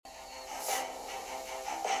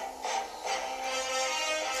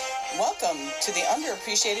Welcome to the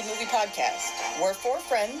Underappreciated Movie Podcast, where four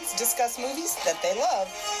friends discuss movies that they love,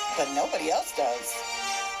 but nobody else does.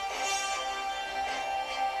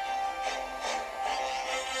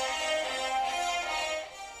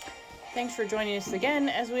 Thanks for joining us again,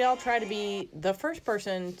 as we all try to be the first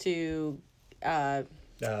person to,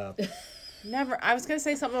 never, I was going to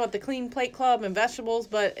say something about the Clean Plate Club and vegetables,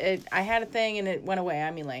 but I had a thing and it went away.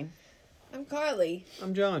 I'm Elaine. I'm Carly.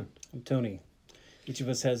 I'm John. I'm Tony. Each of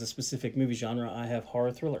us has a specific movie genre. I have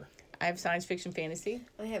horror thriller. I have science fiction fantasy.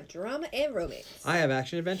 I have drama and romance. I have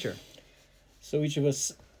action adventure. So each of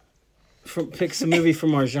us picks a movie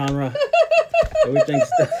from our genre. That we think's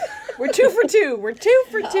We're 2 for 2. We're 2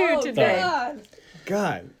 for 2 today.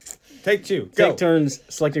 God. Take two. Go. Take turns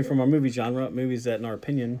selecting from our movie genre movies that, in our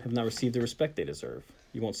opinion, have not received the respect they deserve.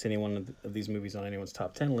 You won't see any one of these movies on anyone's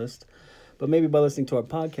top 10 list, but maybe by listening to our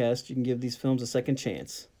podcast, you can give these films a second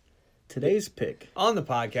chance. Today's pick on the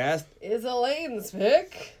podcast is Elaine's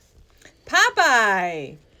pick.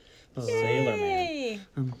 Popeye. Sailor Man.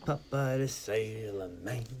 I'm Popeye the Sailor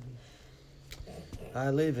Man. I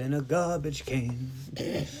live in a garbage can.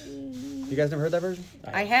 You guys never heard that version?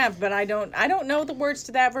 I have, but I don't know the words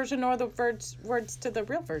to that version nor the words to the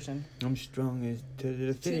real version. I'm strong as to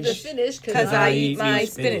the finish. To the finish, because I eat my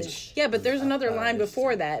spinach. spinach. Yeah, but there's another line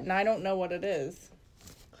before that, and I don't know what it is.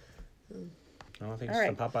 I don't think All it's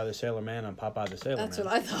right. from Popeye the Sailor Man. I'm Popeye the Sailor That's Man.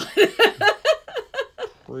 what I thought.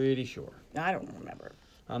 Pretty sure. I don't remember.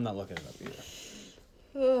 I'm not looking it up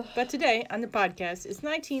either. But today on the podcast is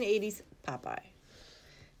 1980's Popeye.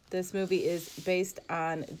 This movie is based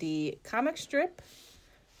on the comic strip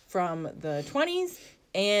from the 20s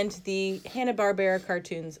and the Hanna-Barbera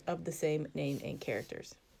cartoons of the same name and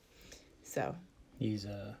characters. So, He's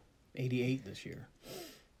 88 this year.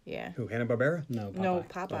 yeah. Who, Hanna-Barbera? No, Popeye. No,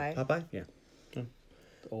 Popeye. Popeye? Yeah. The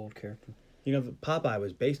old character. You know, Popeye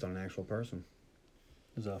was based on an actual person.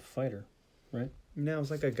 He was a fighter, right? No, it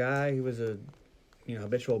was like a guy who was a,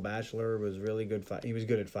 habitual bachelor, was really good. He was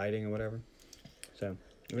good at fighting or whatever. So,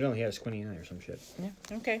 evidently he had a squinty eye or some shit. Yeah,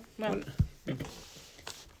 okay. Well,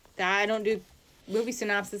 I don't do movie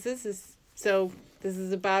synopsises, so this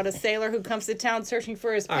is about a sailor who comes to town searching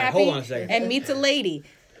for his All right, pappy hold on a second. and meets a lady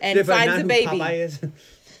and Did I finds not a who baby. Popeye is?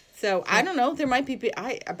 So, I don't know. There might be...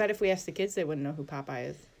 I bet if we asked the kids, they wouldn't know who Popeye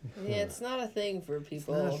is. Yeah, it's not a thing for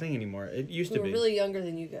people It's not a thing anymore. It used who to are be. really younger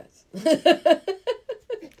than you guys.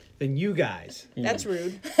 Then you guys. That's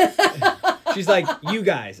rude. She's like, you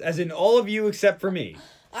guys, as in all of you except for me.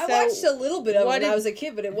 I So, watched a little bit of it what when I did- was a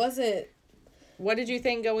kid, but it wasn't... What did you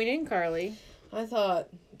think going in, Carly? I thought...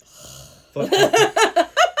 All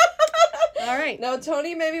right. No,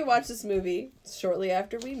 Tony made me watch this movie shortly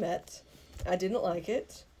after we met. I didn't like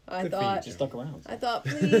it. I Good for you, thought... Just stuck around. I thought,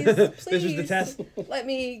 please, This was the test. let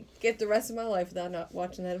me get the rest of my life without not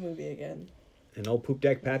watching that movie again. And old Poop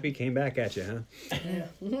Deck Pappy came back at you, huh?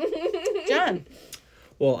 John.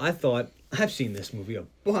 Well, I thought, I've seen this movie a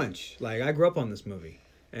bunch. Like, I grew up on this movie.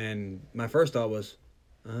 And my first thought was,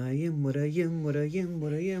 I am what I am, what I am,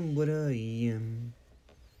 what I am, what I am.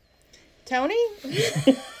 Tony?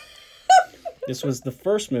 This was the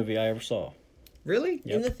first movie I ever saw Really?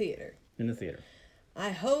 Yep. In the theater. in the theater.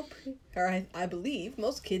 I hope, or I believe,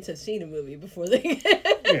 most kids have seen a movie before they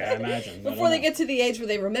Yeah, I imagine. before they get to the age where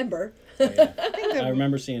they remember. Oh, yeah. I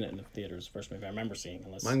remember seeing it in the theater. It was the first movie I remember seeing.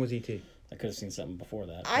 Unless Mine was E.T. I could have seen something before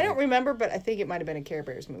that. I don't remember, but I think it might have been a Care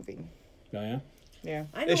Bears movie. Oh, yeah? Yeah.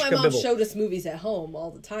 I know my Ishka mom Bibble. showed us movies at home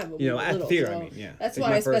all the time when we were at the little. theater, so I mean, yeah. That's I think why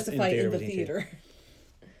my I first specify in-theater in the was E.T.. theater.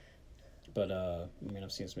 But,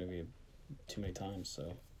 I've seen this movie too many times,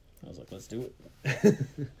 so I was like, let's do it.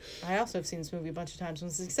 I also have seen this movie a bunch of times and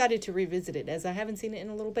was excited to revisit it, as I haven't seen it in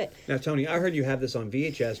a little bit. Now, Tony, I heard you have this on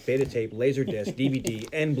VHS, beta tape, Laserdisc, DVD,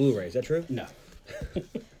 and Blu-ray. Is that true? No. I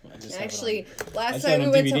just have it Actually, I last just have time it we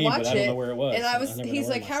on went to DVD, watch but I don't it, know where it was. and I never know he's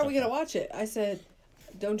where like, my "How are we stuff gonna watch it?" I said,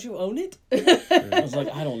 "Don't you own it?" I was like,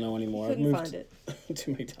 I don't know anymore. I've Couldn't moved find it.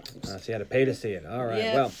 too many times. So you had to pay to see it. All right,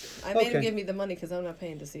 Yeah, well. I made him okay. give me the money because I'm not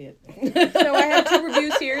paying to see it. So I have 2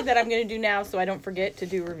 reviews here that I'm going to do now so I don't forget to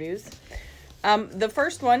do reviews. The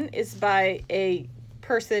first one is by a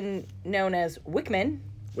person known as Wickman.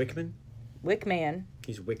 Wickman? Wickman.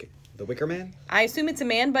 He's Wicked. The Wicker Man? I assume it's a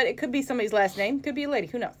man, but it could be somebody's last name. Could be a lady.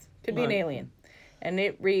 Who knows? Could be an Right. alien. And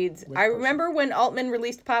it reads, I remember when Altman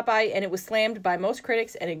released Popeye and it was slammed by most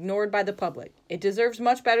critics and ignored by the public. It deserves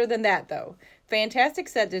much better than that, though. Fantastic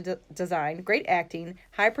set design, great acting,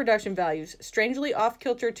 high production values, strangely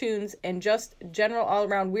off-kilter tunes, and just general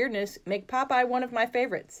all-around weirdness make Popeye one of my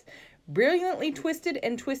favorites. Brilliantly twisted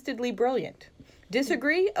and twistedly brilliant.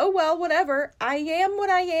 Disagree? Oh well, whatever. I am what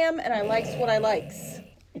I am, and I likes what I likes.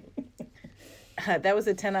 That was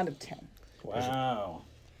a 10 out of 10. Wow.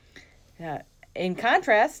 In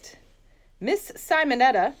contrast, Miss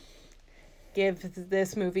Simonetta gives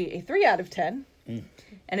this movie a 3 out of 10.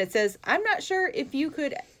 And it says, I'm not sure if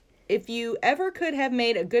you ever could have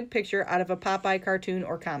made a good picture out of a Popeye cartoon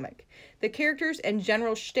or comic. The characters and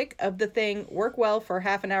general shtick of the thing work well for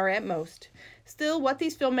half an hour at most. Still, what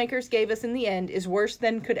these filmmakers gave us in the end is worse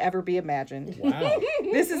than could ever be imagined. Wow.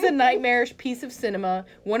 This is a nightmarish piece of cinema,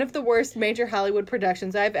 one of the worst major Hollywood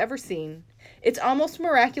productions I've ever seen. It's almost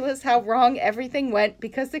miraculous how wrong everything went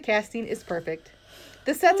because the casting is perfect.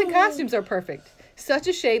 The sets and costumes are perfect. Such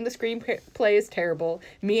a shame the screenplay is terrible,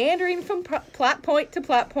 meandering from plot point to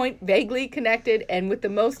plot point, vaguely connected, and with the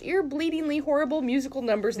most ear-bleedingly horrible musical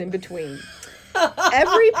numbers in between.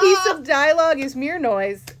 Every piece of dialogue is mere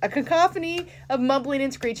noise, a cacophony of mumbling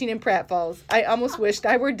and screeching and pratfalls. I almost wished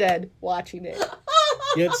I were dead watching it.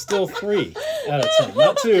 Yet still 3 out of 10.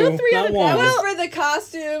 Not 2, not 1. That was for the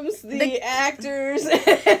costumes, the actors,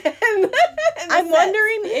 and I'm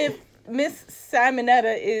wondering if Miss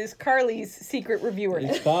Simonetta is Carly's secret reviewer.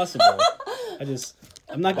 It's possible.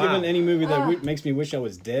 I'm not giving any movie that makes me wish I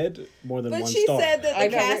was dead more than but 1 she star. said that the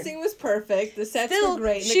casting was perfect, the sets Still, were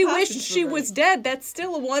great, and she the wished costumes she were was great. dead. That's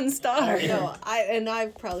still a 1 star. No,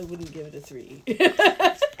 I probably wouldn't give it a 3.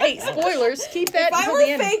 Hey, spoilers. Keep that If I until were the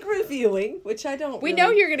end. fake reviewing, which I don't. We really. know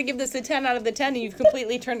you're going to give this a 10 out of the 10, and you've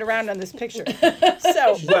completely turned around on this picture.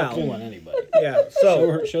 So, Not cool on anybody. Yeah.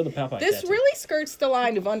 So Show the Popeye this tattoo. really skirts the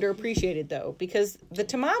line of underappreciated, though, because the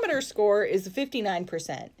thermometer score is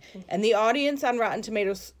 59%, and the audience on Rotten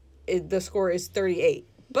Tomatoes, the score is 38.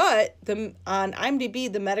 But on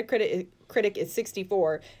IMDb, the Metacritic is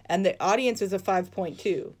 64, and the audience is a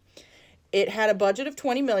 5.2. It had a budget of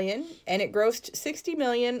 $20 million, and it grossed $60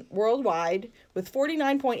 million worldwide, with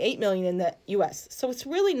 $49.8 million in the U.S. So it's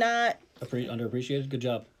really not. Underappreciated? Good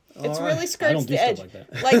job. It's All right. really skirts I don't do the stuff edge. like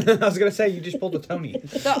that. Like I was gonna say you just pulled a Tony.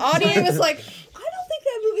 the I audience, was like, I don't think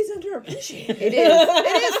that movie's underappreciated. it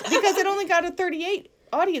is because it only got a 38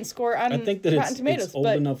 audience score on I think that Rotten Tomatoes. it's old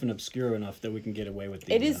but enough and obscure enough that we can get away with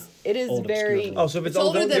the. it is old, very. obscure Oh, so if it's It's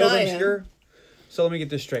old, older than old I and am. obscure. So let me get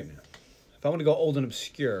this straight now. If I want to go old and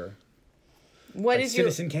obscure, What like is your?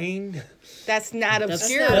 Citizen Kane? That's not That's,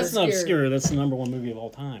 obscure. that's not Obscure. obscure. That's the #1 movie of all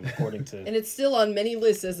time, according to. And it's still on many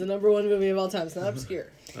lists as the #1 movie of all time. It's not obscure.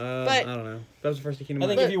 I don't know. That was the first that came to I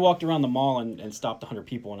mind. think if you walked around the mall and stopped 100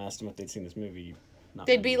 people and asked them if they'd seen this movie, not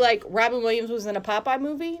They'd many be would. like, Robin Williams was in a Popeye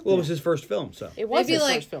movie. Well, it was his first film, so. It was They'd be his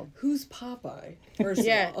like, first film. who's Popeye? First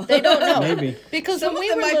Yeah, of all. they don't know. Maybe. Because Some when of we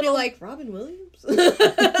them were might little, be like, Robin Williams?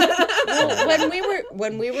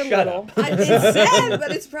 when we were Shut little, It's sad,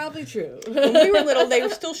 but it's probably true. when we were little, they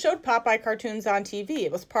still showed Popeye cartoons on TV.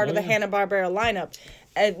 It was part of the Hanna-Barbera lineup,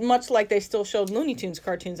 and much like they still showed Looney Tunes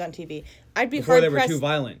cartoons on TV. I'd be Before hard they were pressed. too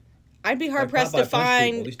violent. I'd be hard Like pressed Popeye to punched people.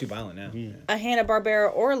 find He's too violent now. Yeah. a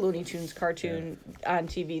Hanna-Barbera or a Looney Tunes cartoon on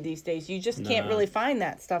TV these days. You just can't Nah. really find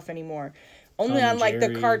that stuff anymore. Only Tom on and like the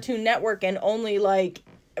Jerry. Cartoon Network, and only like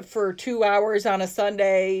for 2 hours on a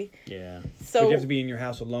Sunday. Yeah. But So you have to be in your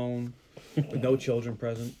house alone with no children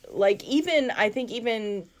present. like I think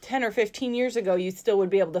even 10 or 15 years ago, you still would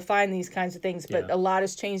be able to find these kinds of things, but Yeah. a lot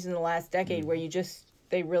has changed in the last decade where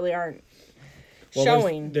they really aren't Well,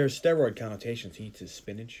 showing. There's steroid connotations. He eats his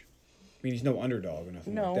spinach. I mean, he's no underdog or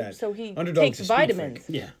nothing No, like that. so he Underdog's takes a speed vitamins.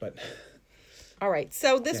 freak, Yeah. But All right,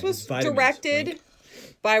 so this Yeah, was his vitamins, directed wink.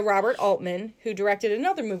 by Robert Altman, who directed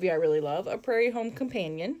another movie I really love, A Prairie Home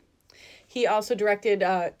Companion. He also directed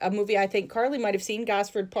a movie I think Carly might have seen,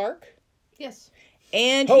 Gosford Park. Yes.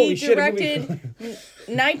 And Holy he shit, a movie- directed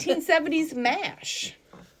 1970s MASH.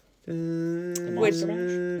 Which,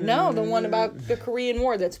 no, the one about the Korean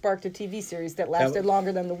War that sparked a TV series that lasted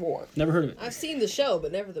longer than the war. Never heard of it. I've seen the show,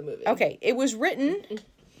 but never the movie. Okay, it was written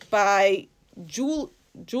by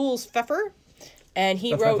Jules Pfeffer, and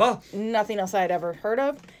he wrote nothing else I had ever heard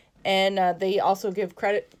of. And they also give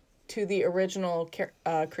credit to the original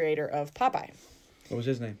creator of Popeye, what was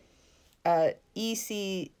his name?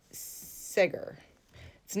 E.C. Seger.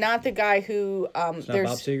 It's not the guy who It's not there's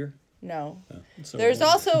Bob Seger? no. So There's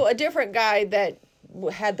also a different guy that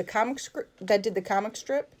had the comic script that did the comic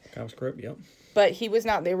strip, Comic script, yep. but he was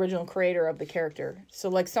not the original creator of the character. So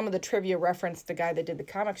like some of the trivia referenced the guy that did the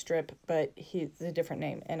comic strip, but he's a different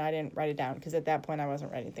name, and I didn't write it down because at that point I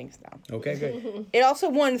wasn't writing things down. Okay, good. It also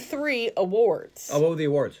won 3 awards. Oh, what were the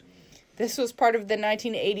awards? This was part of the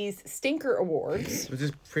 1980s Stinker Awards. Was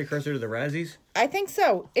this precursor to the Razzies? I think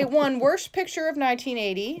so. It won Worst Picture of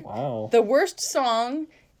 1980, Wow. the Worst Song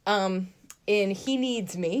in He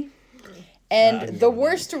Needs Me, and the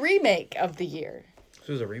Worst Remake of the year. This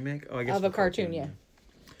was a remake? Oh, I guess Of it a was cartoon, yeah.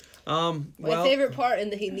 My favorite part in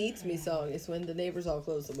the "He Needs Me" song is when the neighbors all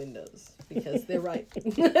close the windows because they're right.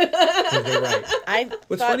 They're right.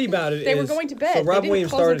 What's funny about it they is were going to bed. So Rob They didn't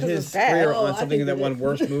Williams close it started 'cause his it's bad. career Oh, on I something think that they won did.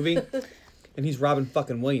 worst movie, and he's Robin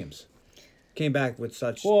fucking Williams. Came back with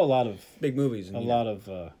such Well, a lot of big movies. And,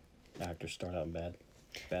 actors start out in bad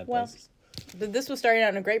Well, places. This was starting out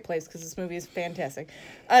in a great place because this movie is fantastic.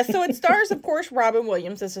 So it stars, of course, Robin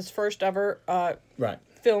Williams as his first ever right.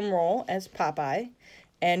 film role as Popeye,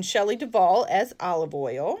 and Shelley Duvall as Olive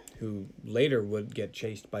Oil. Who later would get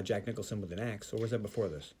chased by Jack Nicholson with an axe, or was that before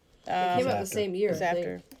this? It came out after. the same year. It was I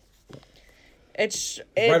after. think.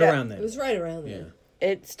 Right around then. It was right around Yeah. there.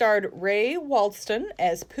 It starred Ray Walston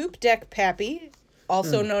as Poop Deck Pappy,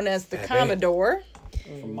 also known as the Pappy. Commodore,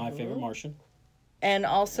 From My Favorite Martian. and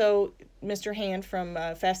also Mr. Hand from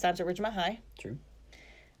Fast Times at Ridgemont High. True.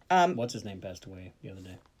 What's his name passed away the other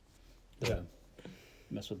day? Yeah.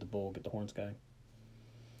 Mess with the bull, get the horns guy.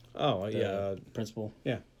 Oh, The yeah. principal.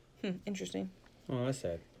 Yeah. Interesting. Oh, that's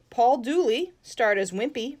sad. Paul Dooley starred as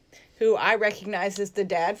Wimpy, who I recognize as the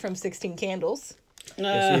dad from 16 Candles.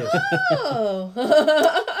 Yes, he is. Oh. like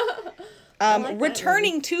that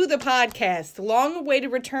Returning to the podcast, the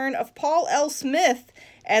long-awaited return of Paul L. Smith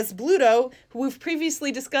as Bluto, who we've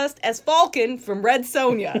previously discussed as Falcon from Red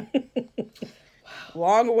Sonja.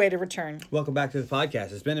 Long-awaited return. Welcome back to the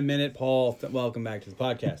podcast. It's been a minute, Paul. Welcome back to the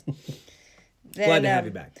podcast. Then, Glad to have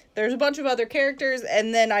you back. There's a bunch of other characters,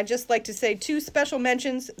 and then I just like to say 2 special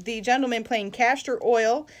mentions. The gentleman playing Castor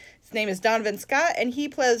Oil, his name is Donovan Scott, and he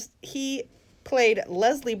played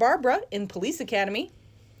Leslie Barbara in Police Academy.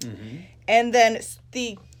 Mm-hmm. And then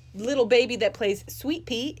the little baby that plays Sweet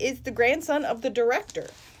Pea is the grandson of the director.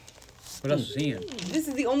 What else is he in? This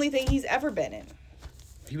is the only thing he's ever been in.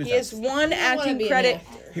 He was He has one acting be an credit.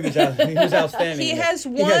 actor. He was outstanding. He in this. has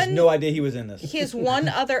He has one- no idea he was in this. He has one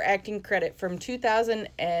other acting credit from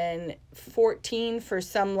 2014 for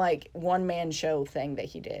some like one-man show thing that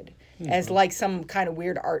he did as like some kind of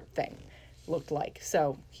weird art thing looked like.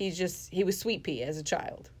 So he was Sweet Pea as a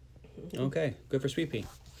child. Okay, good for Sweet Pea.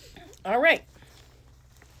 All right.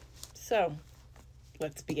 So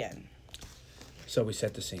let's begin. So we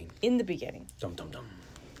set the scene. In the beginning. Dum dum dum.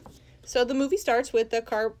 So the movie starts with a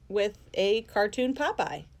cartoon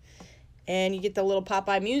Popeye. And you get the little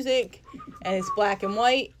Popeye music, and it's black and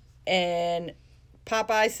white, and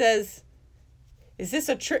Popeye says, is this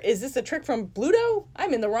a trick from Bluto?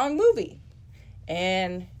 I'm in the wrong movie.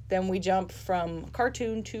 And then we jump from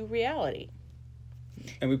cartoon to reality.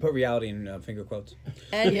 And we put reality in finger quotes.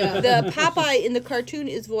 And the Popeye in the cartoon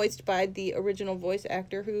is voiced by the original voice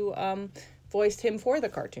actor who voiced him for the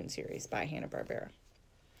cartoon series by Hanna-Barbera.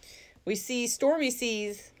 We see stormy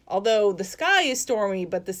seas, although the sky is stormy,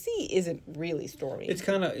 but the sea isn't really stormy. It's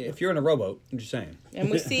kind of, if you're in a rowboat, I'm just saying. And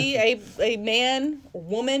we see a man,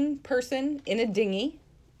 woman, person in a dinghy.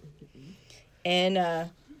 And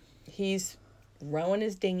he's rowing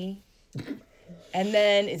his dinghy. And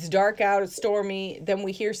then it's dark out, it's stormy. Then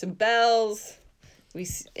we hear some bells.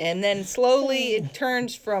 And then slowly it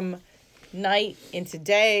turns from night into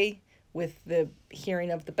day with the hearing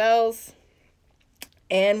of the bells.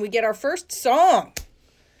 And we get our first song.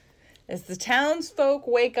 As the townsfolk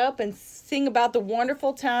wake up and sing about the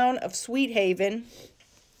wonderful town of Sweet Haven.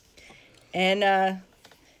 And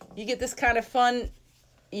you get this kind of fun,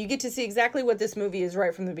 you get to see exactly what this movie is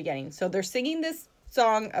right from the beginning. So they're singing this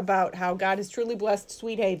song about how God has truly blessed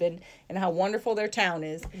Sweet Haven and how wonderful their town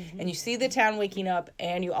is. Mm-hmm. And you see the town waking up,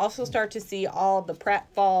 and you also start to see all the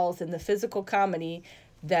pratfalls and the physical comedy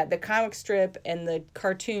that the comic strip and the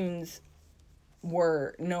cartoons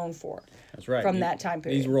were known for. That's right. From that time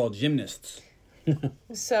period. These were all gymnasts.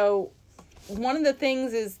 So one of the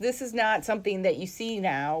things is this is not something that you see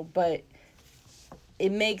now, but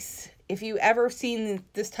it makes, if you ever seen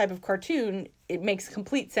this type of cartoon, it makes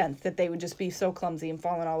complete sense that they would just be so clumsy and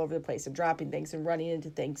falling all over the place and dropping things and running into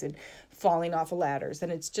things and falling off of ladders.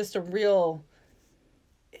 And it's just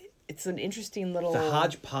it's an interesting little... It's a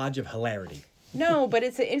hodgepodge of hilarity. No, but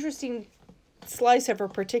it's an interesting slice of a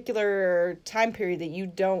particular time period that you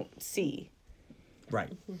don't see.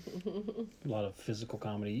 Right. A lot of physical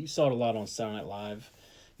comedy. You saw it a lot on Saturday Night Live.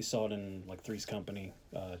 You saw it in like Three's Company.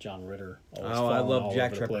 John Ritter. Always Oh, I falling love all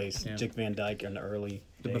Jack over the Tripper. place. Yeah. Dick Van Dyke in the early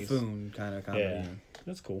The days. buffoon kind of comedy. Yeah,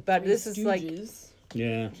 that's cool. But this is like... Stooges.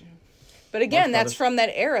 Yeah. But again, Marx that's Brothers. from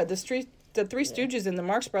that era. The Three Stooges and the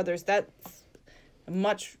Marx Brothers, that's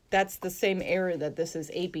the same era that this is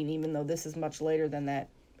aping, even though this is much later than that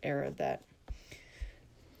era.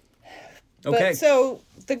 Okay. But so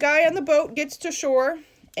the guy on the boat gets to shore,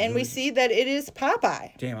 And we see that it is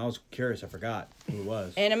Popeye. Damn, I was curious. I forgot who it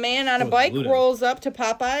was. And a man on a It was bike Bluto. rolls up to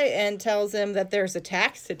Popeye and tells him that there's a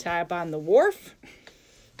tax to tie up on the wharf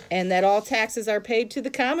and that all taxes are paid to the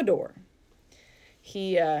Commodore.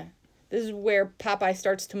 This is where Popeye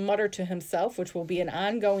starts to mutter to himself, which will be an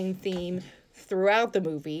ongoing theme throughout the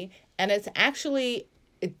movie. And it's actually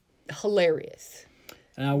hilarious.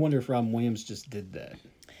 And I wonder if Robin Williams just did that.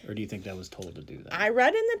 Or do you think that was told to do that? I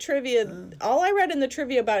read in the trivia, all I read in the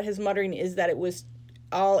trivia about his muttering is that it was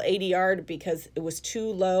all ADR'd because it was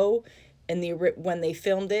too low. And when they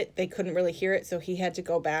filmed it, they couldn't really hear it. So he had to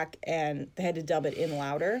go back and they had to dub it in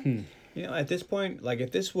louder. You know, at this point, like,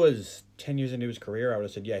 if this was 10 years into his career, I would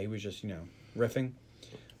have said, yeah, he was just, riffing.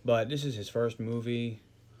 But this is his first movie.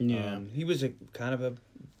 Yeah. He was kind of a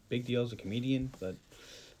big deal as a comedian, but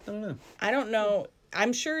I don't know. I don't know.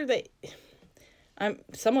 I'm sure that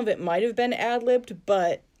some of it might have been ad-libbed,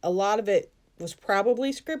 but a lot of it was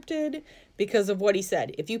probably scripted because of what he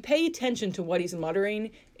said. If you pay attention to what he's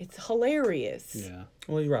muttering, it's hilarious. Yeah.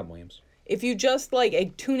 Well, he's Rob Williams. If you just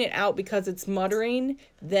tune it out because it's muttering,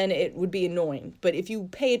 then it would be annoying. But if you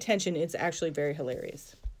pay attention, it's actually very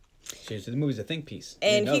hilarious. Seriously, the movie's a think piece.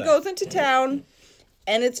 And he goes into town,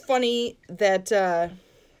 and it's funny that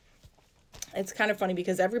it's kind of funny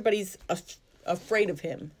because everybody's afraid of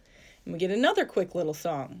him. And we get another quick little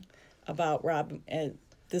song about Rob, and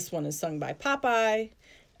this one is sung by Popeye,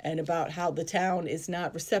 and about how the town is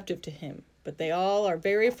not receptive to him. But they all are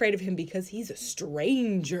very afraid of him because he's a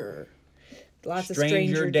stranger. Lots of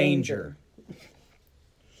stranger danger.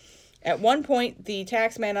 At one point, the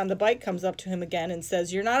tax man on the bike comes up to him again and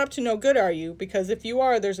says, "You're not up to no good, are you? Because if you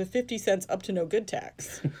are, there's a 50 cents up to no good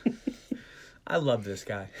tax." I love this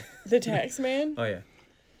guy. The tax man? Oh, yeah.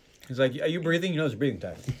 He's like, are you breathing? You know it's a breathing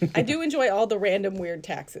tax. I do enjoy all the random weird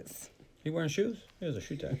taxes. He wearing shoes? There's a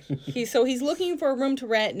shoe tax. He's looking for a room to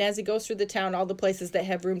rent, and as he goes through the town, all the places that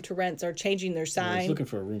have room to rent are changing their He's sign. looking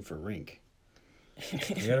for a room for rink.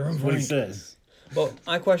 You got a room That's for what he rent. says. Well,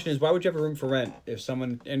 my question is, why would you have a room for rent if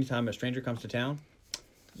anytime a stranger comes to town,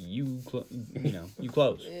 you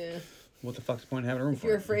close? Yeah. What the fuck's the point of having a room If for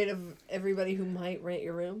you're rent? afraid of everybody who might rent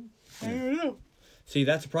your room. I don't know. See,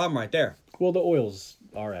 that's a problem right there. Well, the oils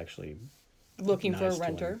are actually Looking for a nice to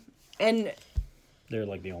renter. him. And They're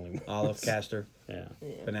like the only ones. Olive, castor, Yeah.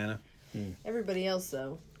 banana. Everybody else,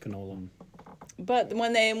 though. Canola. but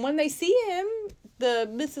when they see him, the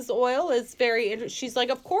Mrs. Oil is very interested. She's like,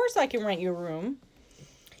 "Of course I can rent your room."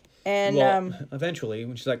 And Well, eventually,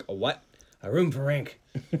 when she's like, a what? A room for rink.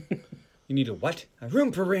 You need a what? A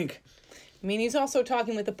room for rink. I mean, he's also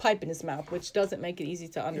talking with a pipe in his mouth, which doesn't make it easy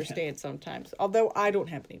to understand sometimes. Although I don't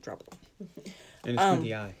have any trouble. And it's with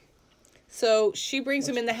the eye. So she brings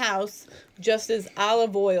him in the house just as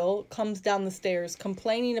Olive Oil comes down the stairs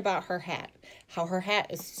complaining about her hat. How her hat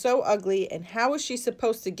is so ugly, and how is she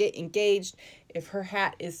supposed to get engaged if her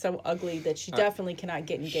hat is so ugly that she definitely cannot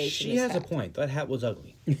get engaged in She this has hat. a point. That hat was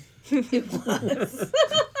ugly. It was.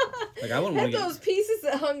 Like, I wouldn't Had want to those pieces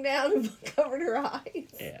that hung down and covered her eyes.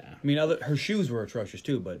 Yeah. I mean, her shoes were atrocious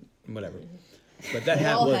too, but whatever. But that They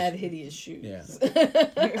hat all was. had hideous shoes. Yeah.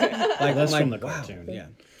 Like, That's like, from the wow. cartoon. Yeah.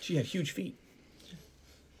 She had huge feet.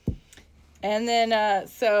 And then,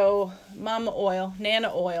 so Mama Oil,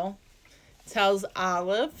 Nana Oil, tells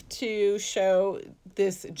Olive to show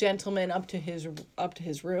this gentleman up to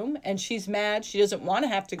his room, and she's mad. She doesn't want to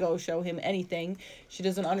have to go show him anything. She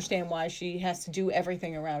doesn't understand why she has to do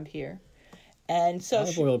everything around here. And so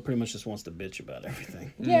Olive Oil pretty much just wants to bitch about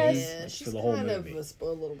everything. yes. Yeah, she's for the whole kind movie. of a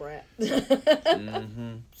spoiled little brat.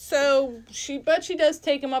 So she does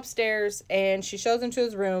take him upstairs, and she shows him to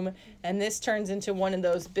his room, and this turns into one of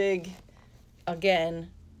those big, again,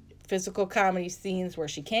 physical comedy scenes where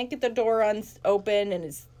she can't get the door open, and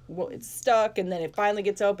it's stuck, and then it finally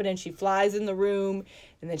gets open, and she flies in the room,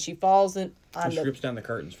 and then she falls She rips down the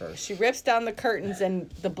curtains first. She rips down the curtains, and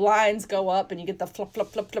the blinds go up, and you get the flip,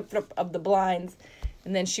 flip, flip, flip, flip of the blinds.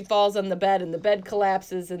 And then she falls on the bed, and the bed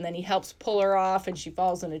collapses, and then he helps pull her off, and she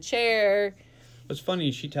falls in a chair. What's funny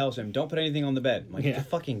is she tells him, don't put anything on the bed. I'm like, Yeah. it's a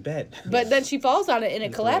fucking bed. But then she falls on it, and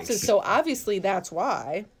it collapses, breaks. so obviously that's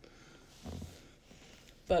why.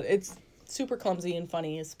 But it's super clumsy and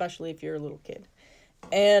funny, especially if you're a little kid.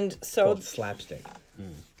 And so... Called slapstick.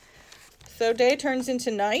 So day turns into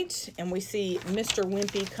night, and we see Mr.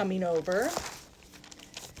 Wimpy coming over.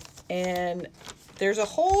 And there's a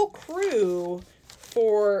whole crew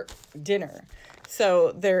for dinner.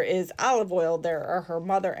 So there is Olive Oil, there are her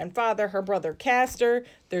mother and father, her brother Castor,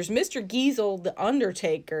 there's Mr. Giesel, the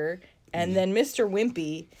Undertaker, and then Mr.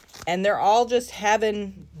 Wimpy, and they're all just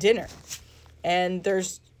having dinner. And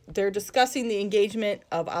they're discussing the engagement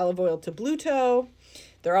of Olive Oil to Bluto.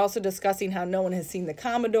 They're also discussing how no one has seen the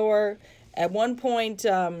Commodore. At one point,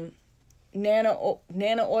 Nana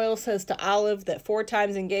Oil says to Olive that 4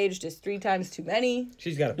 times engaged is 3 times too many.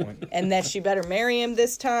 She's got a point. And that she better marry him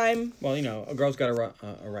this time. Well, a girl's got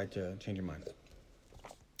a right to change her mind.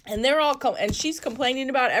 And they're all and she's complaining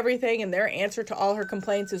about everything, and their answer to all her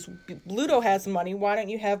complaints is, Bluto has money. Why don't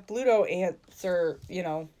you have Bluto answer,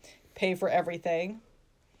 pay for everything?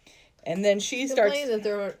 And then she starts complaining that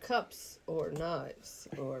there aren't cups or knives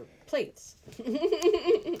or plates.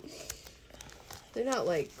 They're not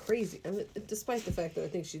like crazy. I mean, despite the fact that I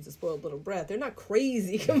think she's a spoiled little brat, they're not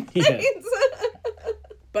crazy complaints.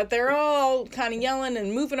 But they're all kind of yelling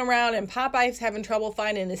and moving around, and Popeye's having trouble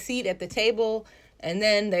finding a seat at the table. And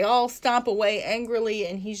then they all stomp away angrily,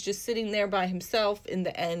 and he's just sitting there by himself in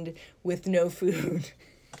the end with no food.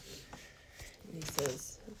 He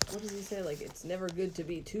says, what does he say? Like, it's never good to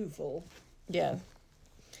be too full. Yeah.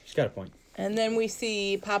 She's got a point. And then we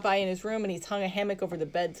see Popeye in his room, and he's hung a hammock over the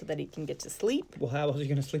bed so that he can get to sleep. Well, how else are you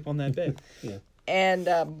going to sleep on that bed? Yeah. And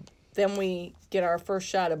then we get our first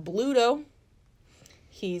shot of Bluto.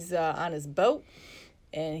 He's on his boat,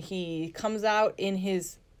 and he comes out in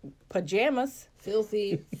his pajamas.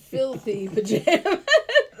 Filthy pajamas.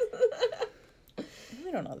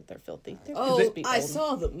 We don't know that they're filthy. They're I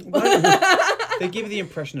saw them. They give you the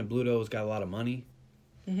impression that Bluto's got a lot of money,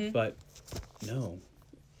 but no.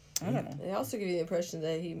 I don't know. They also give you the impression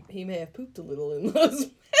that he may have pooped a little in those.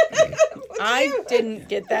 I didn't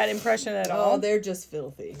get that impression at all. Oh, they're just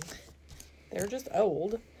filthy. They're just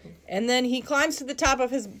old. And then he climbs to the top of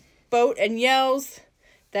his boat and yells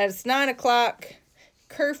that it's 9 o'clock,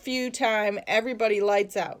 curfew time, everybody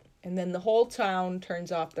lights out. And then the whole town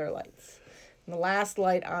turns off their lights. And the last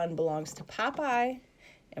light on belongs to Popeye.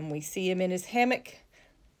 And we see him in his hammock.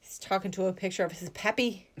 He's talking to a picture of his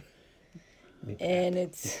pappy. And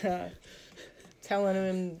it's telling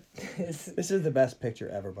him... This is the best picture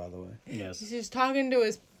ever, by the way. Yes. He's just talking to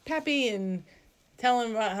his pappy and telling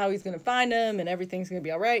him about how he's going to find him and everything's going to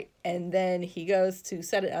be all right. And then he goes to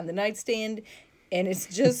set it on the nightstand. And it's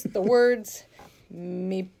just the words,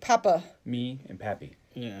 me papa. Me and Pappy.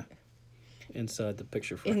 Yeah. Inside the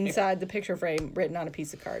picture frame. Inside the picture frame, written on a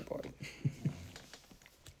piece of cardboard.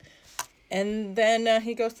 And then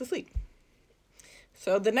he goes to sleep.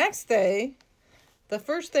 So the next day, the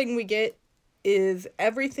first thing we get is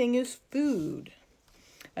Everything is Food.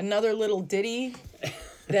 Another little ditty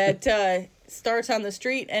that starts on the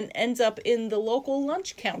street and ends up in the local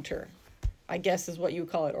lunch counter, I guess is what you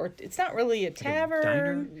would call it. Or it's not really a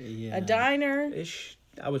tavern, a diner. Ish.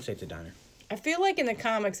 I would say it's a diner. I feel like in the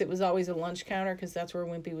comics it was always a lunch counter because that's where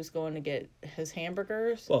Wimpy was going to get his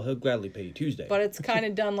hamburgers. Well, he'll gladly pay you Tuesday. But it's kind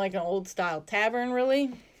of done like an old style tavern,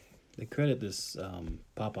 really. They credit this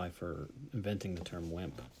Popeye for inventing the term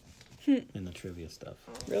wimp in the trivia stuff.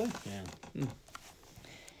 Really? Yeah.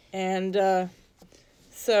 And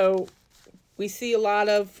so we see a lot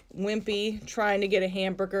of Wimpy trying to get a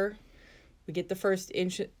hamburger. We get the first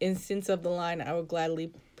instance of the line, I would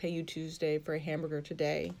gladly pay you Tuesday for a hamburger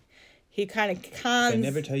today. He kind of cons... They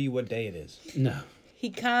never tell you what day it is. No. He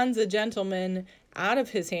cons a gentleman out of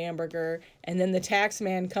his hamburger, and then the tax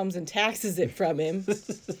man comes and taxes it from him,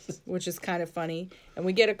 which is kind of funny. And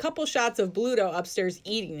we get a couple shots of Bluto upstairs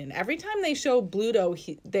eating, and every time they show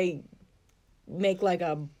Bluto, they make like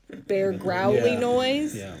a bear growly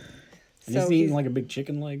noise. Yeah. And he's eating like a big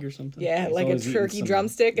chicken leg or something. Yeah, He's like a always eating turkey some-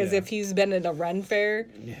 drumstick, as yeah. if he's been at a Ren fair.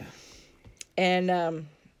 Yeah. And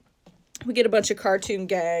we get a bunch of cartoon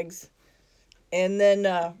gags. And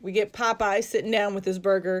then we get Popeye sitting down with his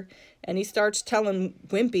burger, and he starts telling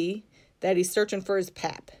Wimpy that he's searching for his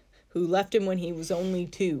pap, who left him when he was only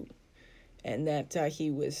 2. And that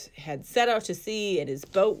he had set out to sea, and his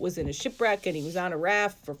boat was in a shipwreck, and he was on a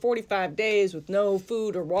raft for 45 days with no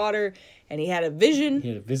food or water, and he had a vision. He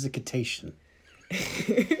had a visitation.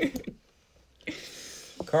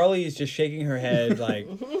 Carly is just shaking her head like,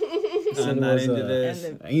 I'm not was into a- this.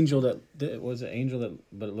 And Angel that was an angel that,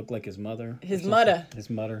 but it looked like his mother. or His something. mother. His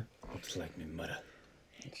mother. Looks like me mother.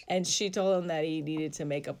 And she told him that he needed to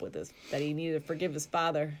make up with that he needed to forgive his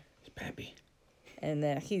father. It's Pappy. And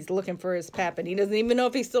that he's looking for his pap, and he doesn't even know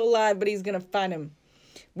if he's still alive, but he's going to find him.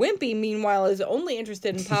 Wimpy, meanwhile, is only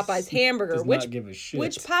interested in Popeye's hamburger, Does not give a shit.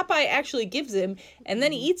 which Popeye actually gives him, and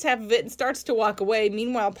then he eats half of it and starts to walk away.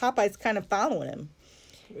 Meanwhile, Popeye's kind of following him.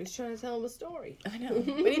 He's trying to tell him a story. I know.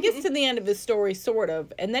 But he gets to the end of his story, sort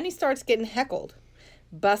of, and then he starts getting heckled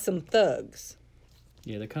by some thugs.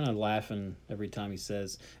 Yeah, they're kind of laughing every time he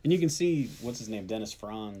says, and you can see what's his name, Dennis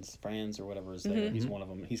Franz or whatever is there. He's one of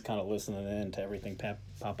them. He's kind of listening in to everything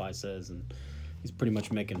Popeye says, and He's pretty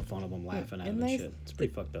much making fun of him, laughing at him and shit. It's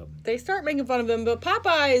pretty fucked up. They start making fun of him, but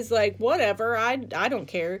Popeye is like, whatever, I don't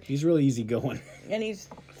care. He's really easygoing. And he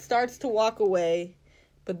starts to walk away,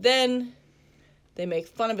 but then they make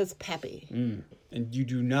fun of his pappy. And you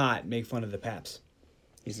do not make fun of the paps.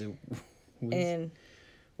 He's a... And...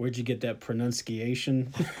 Where'd you get that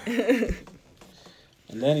pronunciation? And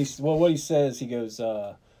then what he says, he goes,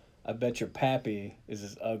 I bet your pappy is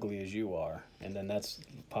as ugly as you are. And then that's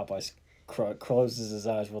Popeye closes his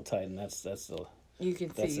eyes real tight, and that's the... You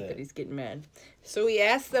can see that he's getting mad. So he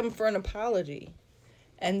asks them for an apology.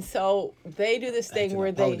 And so they do this thing where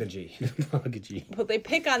apology. But they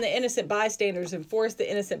pick on the innocent bystanders and force the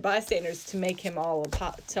innocent bystanders to make him all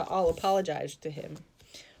apologize to him.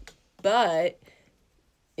 But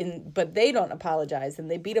they don't apologize,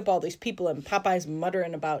 and they beat up all these people, and Popeye's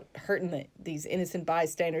muttering about hurting these innocent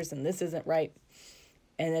bystanders, and this isn't right.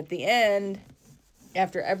 And at the end,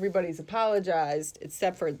 after everybody's apologized,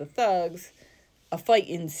 except for the thugs, a fight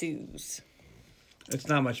ensues. It's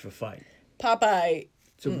not much of a fight. Popeye...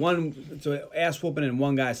 So ass whooping and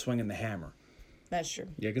one guy swinging the hammer. That's true.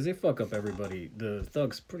 Yeah, because they fuck up everybody. The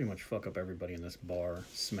thugs pretty much fuck up everybody in this bar,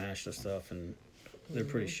 smash the stuff, and they're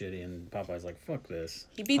pretty shitty. And Popeye's like, "Fuck this."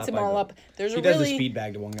 He beats them all up. He does the speed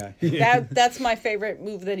bag to one guy. That's my favorite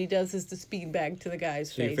move that he does, is the speed bag to the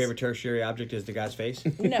guy's face. Your favorite tertiary object is the guy's face?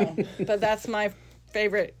 No, but that's my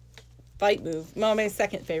favorite fight move. Well, my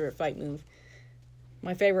second favorite fight move.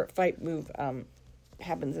 My favorite fight move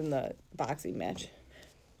happens in the boxing match.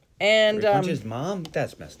 And he punches mom?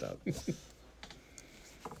 That's messed up.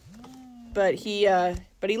 But he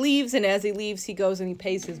leaves, and as he leaves, he goes and he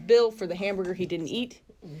pays his bill for the hamburger he didn't eat.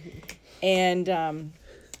 And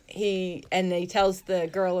he tells the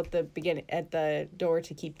girl at the door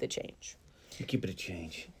to keep the change. You keep it a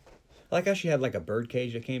change. I like how she had like a bird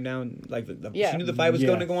cage that came down. Like Yeah. She knew the fight was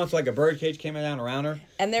going to go on, so like a bird cage came down around her.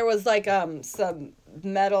 And there was like some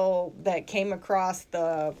metal that came across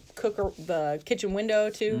the kitchen window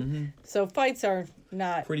too. Mm-hmm. So fights are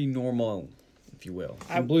not Pretty normal, if you will.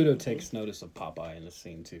 And Bluto takes notice of Popeye in the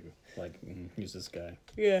scene too. Like, who's this guy?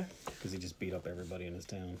 Yeah. Because he just beat up everybody in his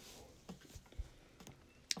town.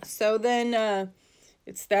 So then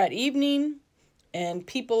it's that evening, and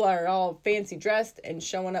people are all fancy dressed and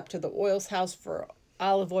showing up to the Oil's house for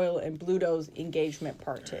Olive Oil and Bluto's engagement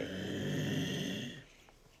party.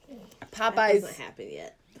 That hasn't happened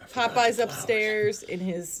yet. Popeye's upstairs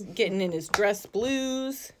getting in his dress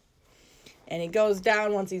blues, and he goes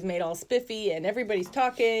down once he's made all spiffy, and everybody's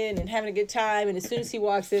talking and having a good time, and as soon as he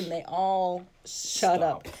walks in, they all shut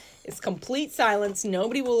up. It's complete silence.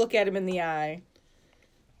 Nobody will look at him in the eye.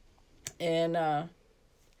 And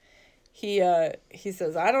he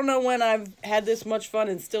says, "I don't know when I've had this much fun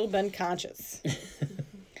and still been conscious."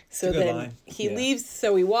 So then he leaves,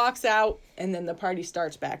 so he walks out, and then the party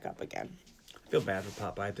starts back up again. I feel bad for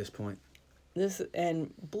Popeye at this point.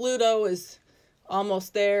 And Bluto is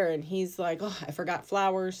almost there, and he's like, "Oh, I forgot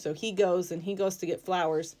flowers." So he goes to get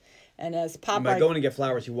flowers, and as Popeye... And by going to get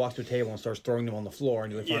flowers, he walks to a table and starts throwing them on the floor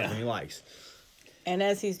and doing find them he likes. And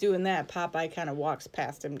as he's doing that, Popeye kind of walks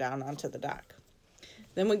past him down onto the dock.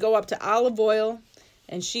 Then we go up to Olive Oil,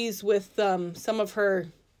 and she's with some of her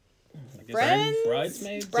friends?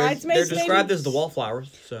 Bridesmaids? They're described as the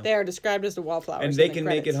wallflowers. So. They are described as the wallflowers. And they can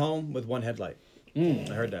make it home with one headlight. I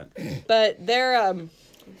heard that. But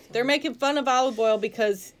they're making fun of Olive Oil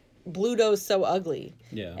because Bluto's so ugly.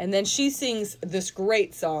 Yeah. And then she sings this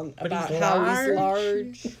great song about how he's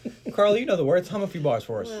large. Carly, you know the words. Hum a few bars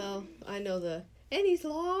for us. Well, I know and he's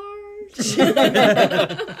large.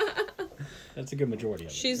 That's a good majority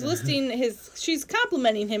of it. She's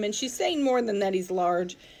complimenting him, and she's saying more than that he's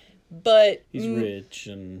large, but... He's rich,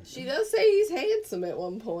 and... She does say he's handsome at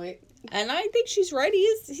one point. And I think she's right.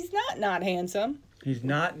 He's not handsome. He's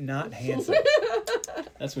not handsome.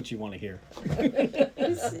 That's what you want to hear.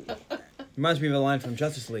 Reminds me of a line from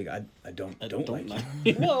Justice League. I don't like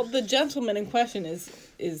you. Well, the gentleman in question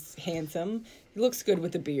is handsome. He looks good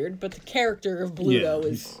with a beard, but the character of Bluto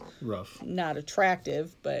is rough, not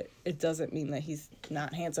attractive, but it doesn't mean that he's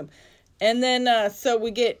not handsome. And then so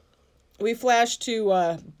we flash to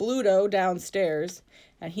Bluto downstairs,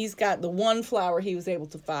 and he's got the one flower he was able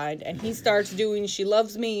to find, and he starts doing "She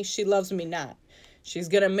loves me not. She's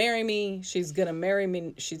gonna marry me, she's gonna marry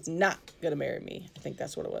me, she's not gonna marry me." I think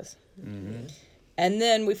that's what it was. Mm-hmm. And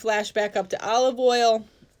then we flash back up to Olive Oil,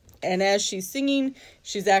 and as she's singing,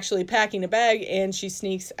 she's actually packing a bag, and she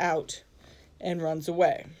sneaks out and runs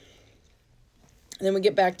away. And then we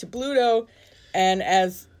get back to Bluto, and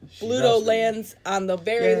as Bluto lands on the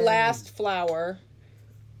very last flower,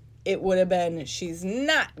 it would have been, she's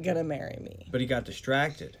not gonna marry me. But he got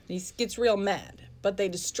distracted. He gets real mad. But they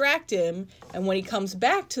distract him, and when he comes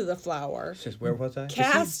back to the flower, Says, where was I?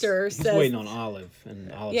 Castor He's says, waiting on Olive,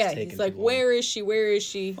 and Olive's yeah, taking he's like, too long. where is she? Where is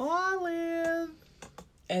she? Olive.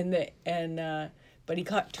 But he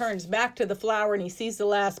turns back to the flower, and he sees the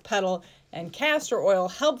last petal, and castor oil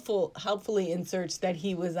helpfully inserts that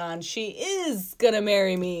he was on, she is gonna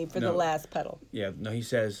marry me for the last petal. Yeah, no, he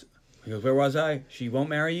goes, where was I? She won't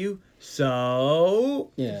marry you? So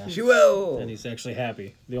Yeah. she will. And he's actually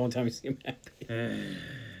happy. The only time you see him happy.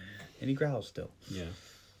 And he growls still. Yeah.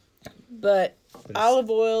 But it's olive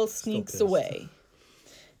oil sneaks pissed. away,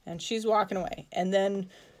 and she's walking away. And then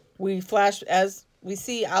we flash as we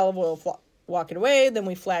see olive oil walking away. Then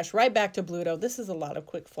we flash right back to Bluto. This is a lot of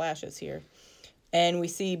quick flashes here. And we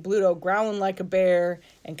see Bluto growling like a bear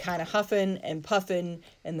and kind of huffing and puffing.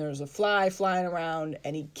 And there's a fly flying around,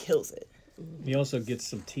 and he kills it. He also gets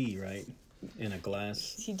some tea, right? In a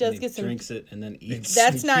glass. He does And get some- drinks it and then eats.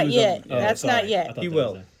 That's not chews yet. on- That's sorry. not I yet. thought He that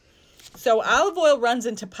will. was So olive oil runs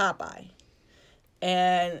into Popeye,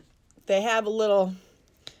 and they have a little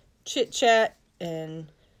chit chat, and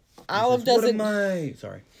Olive What doesn't. am I?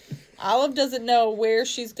 Sorry. Olive doesn't know where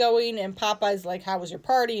she's going, and Popeye's like, "How was your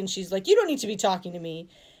party?" And she's like, "You don't need to be talking to me."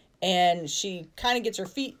 And she kind of gets her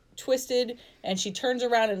feet twisted, and she turns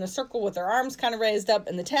around in a circle with her arms kind of raised up,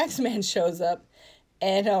 and the tax man shows up,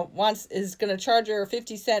 and is going to charge her a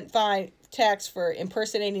 50-cent fine tax for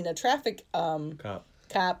impersonating a traffic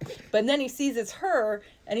cop. But then he sees it's her,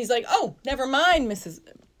 and he's like, "Oh, never mind,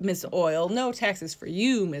 Miss Oil. No taxes for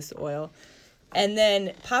you, Miss Oil." And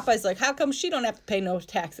then Popeye's like, "How come she don't have to pay no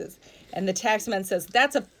taxes?" And the taxman says,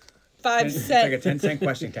 "That's a 5-cent It's like a 10-cent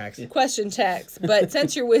question tax. question tax. But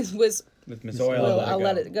since you're with With Miss Oil, I'll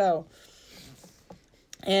let it go."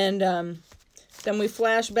 And then we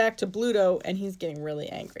flash back to Bluto, and he's getting really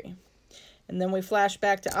angry. And then we flash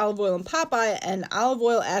back to Olive Oil and Popeye, and Olive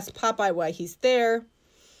Oil asks Popeye why he's there.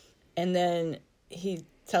 And then he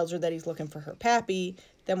tells her that he's looking for her pappy.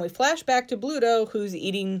 Then we flash back to Bluto, who's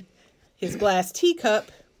eating his glass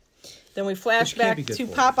teacup. Then we flash Which can't back be good to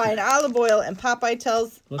for Popeye and Olive Oil, and Popeye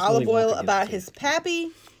tells Let's Olive Willy Oil Wonka about get it. his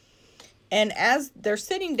pappy. And as they're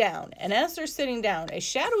sitting down, a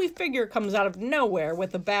shadowy figure comes out of nowhere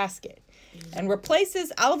with a basket and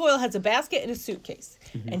replaces Olive Oil has a basket and a suitcase.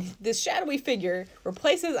 And this shadowy figure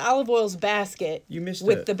replaces Olive Oil's basket You missed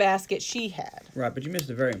with it. the basket she had. Right, but you missed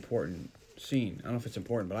a very important scene. I don't know if it's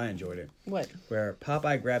important, but I enjoyed it. What? Where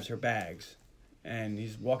Popeye grabs her bags, and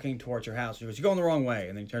he's walking towards her house. He goes, "You're going the wrong way."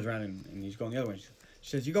 And then he turns around, and he's going the other way. She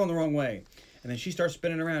says, "You're going the wrong way." And then she starts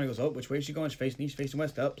spinning around. He goes, "Oh, which way is she going? She's facing east, facing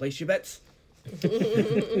west. Up, place your bets."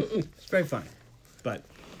 It's very funny. But,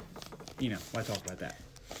 why talk about that?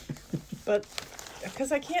 But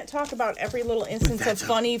because I can't talk about every little instance of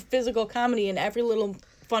funny physical comedy and every little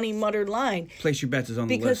funny muttered line. Place your bets is on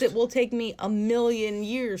the list. Because it will take me 1,000,000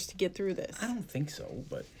 years to get through this. I don't think so,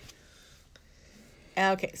 but...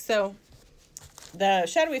 Okay, so the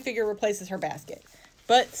shadowy figure replaces her basket.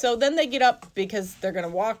 But so then they get up because they're going to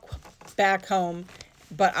walk back home.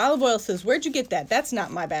 But Olive Oil says, "Where'd you get that? That's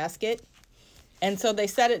not my basket." And so they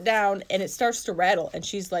set it down, and it starts to rattle. And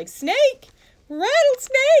she's like, "Snake!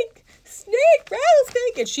 Rattlesnake! Snake!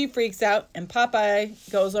 Rattlesnake!" And she freaks out. And Popeye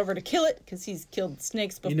goes over to kill it because he's killed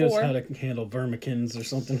snakes before. He knows how to handle vermicans or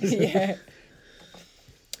something. Yeah.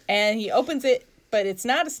 And he opens it, but it's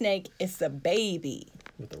not a snake. It's a baby.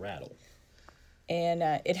 With the rattle. And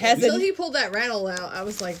it has Until he pulled that rattle out, I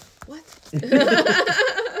was like, what?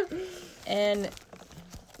 And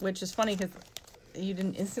which is funny because you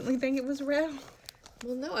didn't instantly think it was a rattle.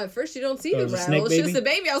 Well, no, at first you don't see Oh, the it was a rattle. snake It's just baby? the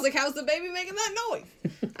baby. I was like, how's the baby making that noise?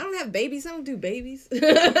 I don't have babies. I don't do babies.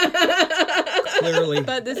 Clearly.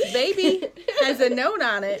 But this baby has a note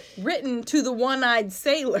on it written to the one-eyed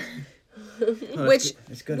sailor, Oh, which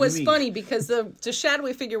it's good was to me. funny because the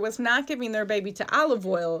shadowy figure was not giving their baby to Olive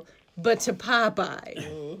Oil, but to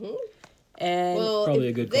Popeye. And Well, Probably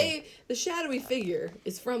if a good call. the shadowy figure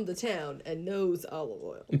is from the town and knows olive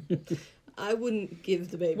oil. I wouldn't give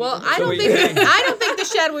the baby. well, to I him. don't what you're think saying- I don't think the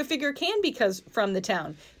shadowy figure can because from the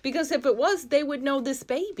town. Because if it was, they would know this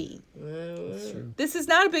baby. This is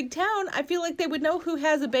not a big town. I feel like they would know who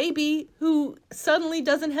has a baby who suddenly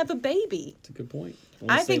doesn't have a baby. That's a good point. I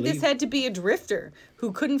Unless they think this leave. had to be a drifter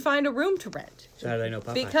who couldn't find a room to rent. So how do they know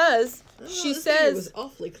Popeye? Because Oh, she this baby says was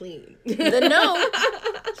awfully clean. the note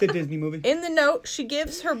It's a Disney movie. in the note she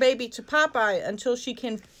gives her baby to Popeye until she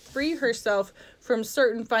can free herself from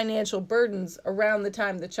certain financial burdens around the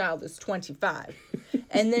time the child is 25.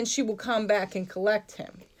 And then she will come back and collect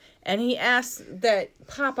him. And he asks that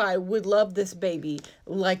Popeye would love this baby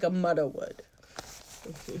like a mother would.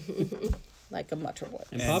 Like a mutter would.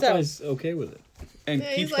 And Popeye's okay with it. And Yeah,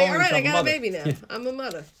 keeps he's like, calling all right, I himself got a mother. baby now. I'm a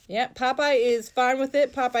mother. Yeah, Popeye is fine with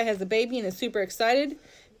it. Popeye has a baby and is super excited.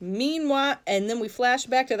 Meanwhile, and then we flash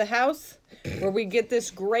back to the house where we get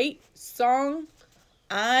this great song,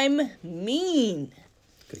 I'm Mean.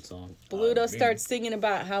 Good song. Bluto mean. starts singing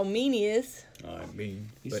about how mean he is. I mean,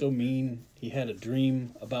 He's so mean, he had a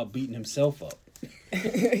dream about beating himself up.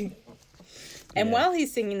 And Yeah. while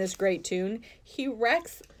he's singing this great tune, he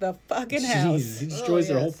wrecks the fucking house. Jeez, he destroys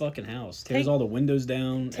their yes. whole fucking house. Tears Take- all the windows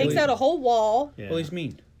down. Takes out a whole wall. Yeah. well, he's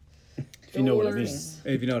mean. If you know what I mean. Doors.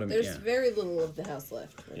 If you know what I mean. There's Yeah. very little of the house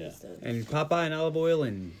left. When Yeah. he's done. And Popeye and Olive Oil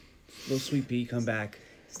and Little Sweet Pea come back.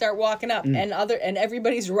 Start walking up, and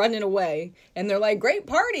everybody's running away, and they're like, "Great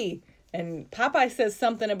party!" And Popeye says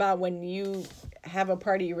something about when you have a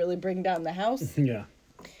party, you really bring down the house. Yeah.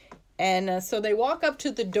 And so they walk up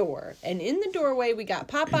to the door, and in the doorway we got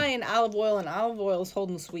Popeye and Olive Oil's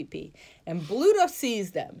holding Sweet Pea, and Bluto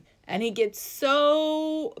sees them, and he gets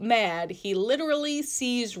so mad he literally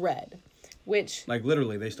sees red, which Like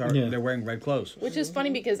literally, they're wearing red clothes. is funny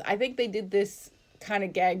because I think they did this kind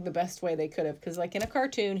of gag the best way they could have, because like in a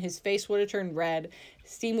cartoon his face would have turned red,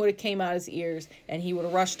 steam would have came out his ears, and he would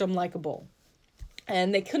have rushed them like a bull.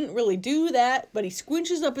 And they couldn't really do that, but he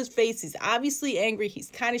squinches up his face. He's obviously angry. He's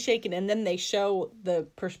kind of shaking. And then they show the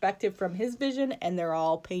perspective from his vision, and they're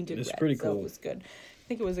all painted It's red. pretty So cool. it was good. I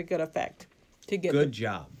think it was a good effect to get Good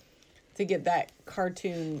job. to get that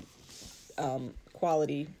cartoon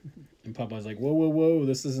quality. And Popeye's like, whoa, whoa, whoa,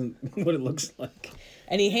 this isn't what it looks like.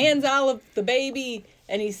 And he hands Olive the baby,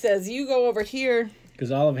 and he says, "You go over here."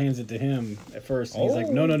 Because Olive hands it to him at first. And he's like,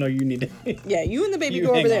 no, you need to. Yeah, you and the baby you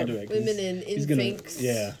go hang over on there. to it, 'cause Women in he's gonna, Infinx.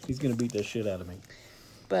 yeah, he's going to beat the shit out of me.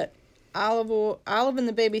 But Olive and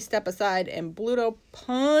the baby step aside, and Bluto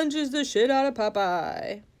punches the shit out of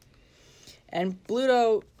Popeye. And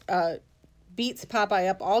Bluto beats Popeye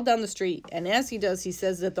up all down the street. And as he does, he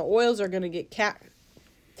says that the oils are going to get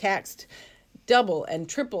taxed double and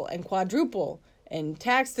triple and quadruple. And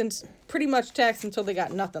pretty much taxed until they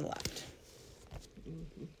got nothing left.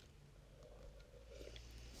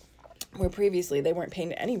 Where previously they weren't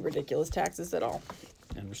paying any ridiculous taxes at all.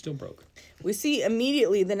 And we're still broke. We see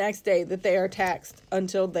immediately the next day that they are taxed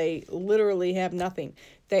until they literally have nothing.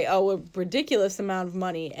 They owe a ridiculous amount of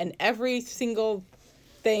money, and every single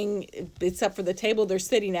thing, except for the table they're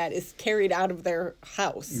sitting at, is carried out of their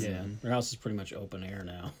house. Yeah. Their house is pretty much open air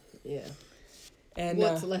now. Yeah. And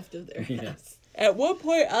What's left of their yeah. house. at one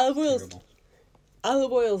point, Terrible.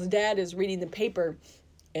 Olive Oil's dad is reading the paper,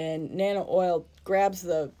 and Nana Oil grabs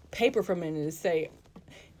the paper from him and said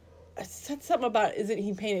something about, isn't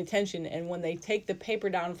he paying attention? And when they take the paper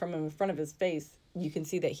down from him in front of his face, you can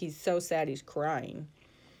see that he's so sad he's crying.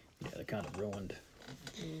 Yeah, they kind of ruined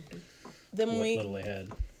Then what little they had.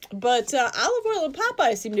 But Olive Oil and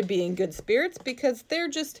Popeye seem to be in good spirits because they're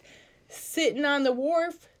just sitting on the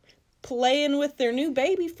wharf playing with their new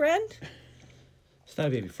baby friend. It's not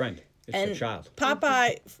a baby friend. It's And a child.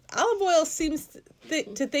 Popeye, Olive Oil seems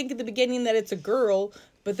to think at the beginning that it's a girl,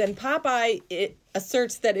 but then Popeye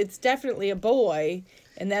asserts that it's definitely a boy,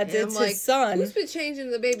 and that And it's I'm his son. Who's been changing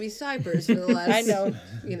the baby's diapers for the last, I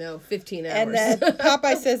know. 15 hours? And then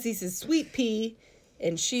Popeye says he's a Sweet Pea,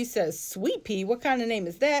 and she says, Sweet Pea? What kind of name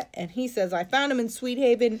is that? And he says, I found him in Sweet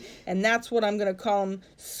Haven, and that's what I'm going to call him,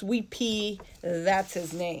 Sweet Pea. That's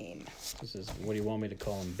his name. This is, what do you want me to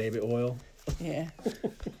call him? Baby oil? Yeah.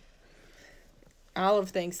 Olive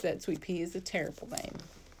thinks that Sweet Pea is a terrible name.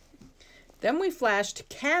 Then we flash to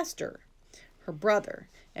Castor, her brother,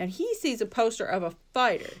 and he sees a poster of a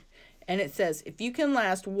fighter, and it says, if you can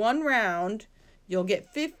last one round, you'll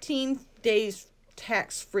get 15 days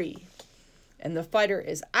tax-free. And the fighter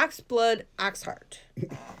is Oxblood Oxheart.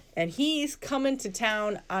 And he's coming to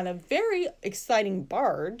town on a very exciting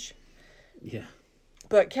barge. Yeah.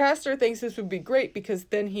 But Castor thinks this would be great because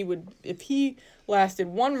then he would, if he lasted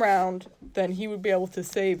one round, then he would be able to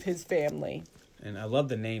save his family. And I love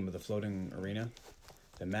the name of the floating arena,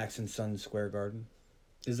 the Max and Sons Square Garden.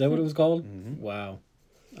 Is that what it was called? Mm-hmm. Wow.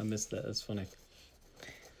 I missed that. That's funny.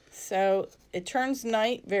 So it turns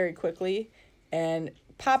night very quickly, and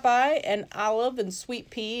Popeye and Olive and Sweet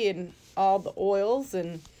Pea and all the oils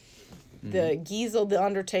and the Giesel the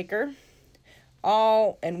Undertaker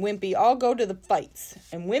and Wimpy all go to the fights.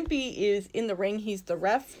 And Wimpy is in the ring. He's the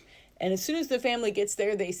ref. And as soon as the family gets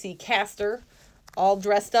there, they see Castor all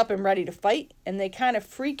dressed up and ready to fight. And they kind of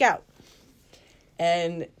freak out.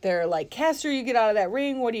 And they're like, Castor, you get out of that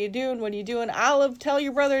ring. What are you doing? What are you doing? Olive, tell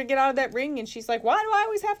your brother to get out of that ring. And she's like, why do I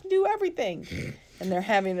always have to do everything? And they're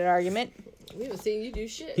having an argument. We haven't seen you do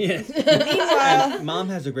shit. Yeah. Meanwhile, And Mom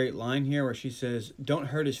has a great line here where she says, "Don't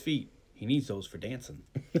hurt his feet. He needs those for dancing."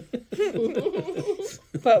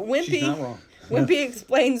 but She's not wrong. Wimpy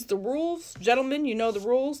explains the rules. Gentlemen, you know the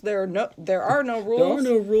rules. There are no rules. There are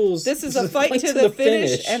no rules. This is a fight to the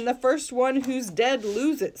finish, and the first one who's dead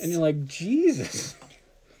loses. And you're like, Jesus.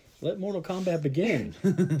 Let Mortal Kombat begin.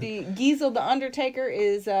 The Giesel the Undertaker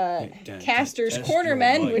is Castor's test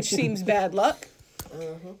cornerman, your might. which seems bad luck.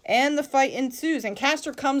 And the fight ensues, and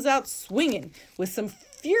Castor comes out swinging with some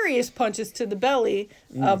furious punches to the belly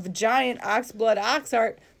of giant Oxblood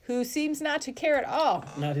Oxheart, who seems not to care at all.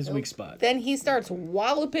 Not his weak spot. Then he starts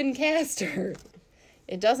walloping Castor.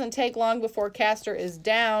 It doesn't take long before Castor is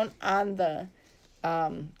down on the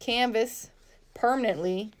canvas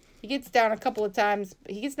permanently. He gets down a couple of times.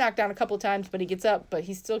 He gets knocked down a couple of times, but he gets up, but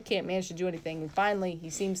he still can't manage to do anything. And finally, he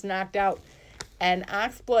seems knocked out. And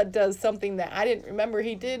Oxblood does something that I didn't remember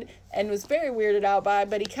he did and was very weirded out by,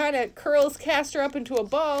 but he kind of curls Castor up into a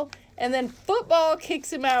ball and then football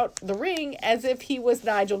kicks him out the ring as if he was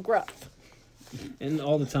Nigel Gruff. And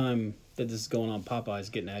all the time that this is going on, Popeye's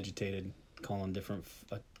getting agitated, calling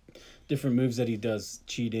different moves that he does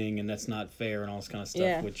cheating, and that's not fair, and all this kind of stuff.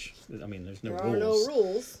 Yeah. Which, I mean, there's no There rules. are no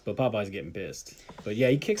rules. But Popeye's getting pissed. But yeah,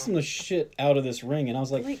 he kicks him the shit out of this ring, and I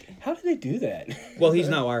was like, how did they do that? Well, he's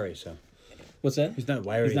not wiry, so What's that? he's not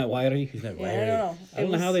wiry. He's not wiry. He's not Yeah, I wiry. don't know. I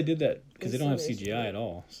don't know how they did that because they it's don't have so CGI at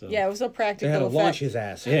all. So Yeah, it was a They practical had to effect. launch his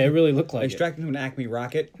ass. yeah, it really looked They like it. strapped him to an Acme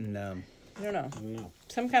rocket, and I don't know. I don't know.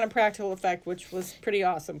 Some kind of practical effect, which was pretty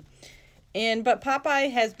awesome. But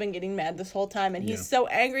Popeye has been getting mad this whole time, and he's so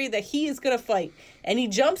angry that he is going to fight. And he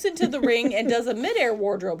jumps into the ring and does a midair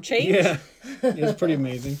wardrobe change. Yeah, it's pretty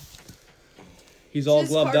amazing. he's all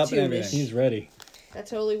Just gloved up and cartoonish. everything. He's ready. That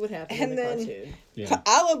totally would happen And in the then- cartoon. Yeah.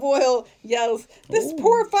 Olive Oil yells, "This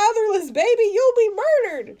poor fatherless baby, you'll be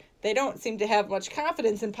murdered!" They don't seem to have much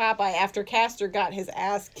confidence in Popeye after Castor got his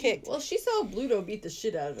ass kicked. Well, she saw Bluto beat the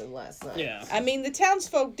shit out of him last night. Yeah. I mean, the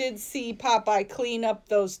townsfolk did see Popeye clean up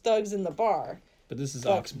those thugs in the bar. But this is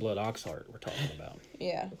But- Oxblood Oxheart we're talking about.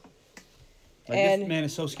 Yeah. Like, And- this man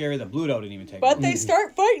is so scary that Bluto didn't even take But him. they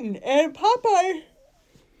start fighting, and Popeye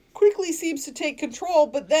quickly seems to take control,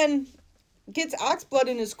 but then gets Oxblood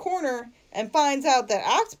in his corner and finds out that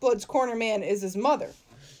Oxblood's corner man is his mother.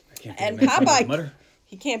 I can't and think of anything Popeye- but mutter.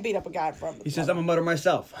 He can't beat up a guy in front of He his says, "I'm a mutter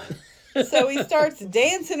myself." mother. So he starts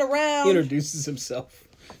dancing He around. introduces himself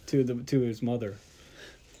to his mother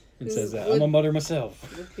and Who says that would- I'm a mother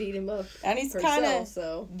myself. Would beat him up. And he's herself, kinda-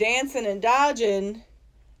 so dancing and dodging,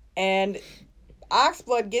 and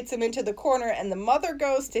Oxblood gets him into the corner, and the mother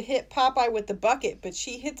goes to hit Popeye with the bucket, but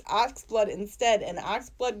she hits Oxblood instead, and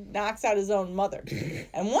Oxblood knocks out his own mother.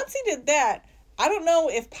 And once he did that, I don't know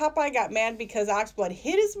if Popeye got mad because Oxblood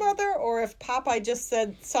hit his mother, or if Popeye just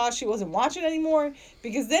saw she wasn't watching anymore,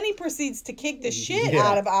 because then he proceeds to kick the shit Yeah.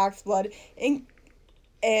 out of Oxblood,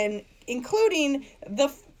 and including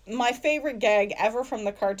my favorite gag ever from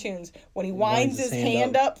the cartoons, when he winds his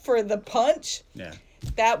hand up for the punch. Yeah.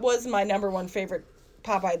 That was my number one favorite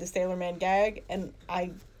Popeye the Sailor Man gag, and I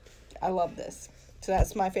love this. So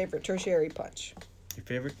that's my favorite tertiary punch. Your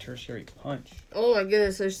favorite tertiary punch? oh my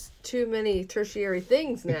goodness, there's too many tertiary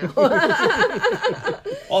things now.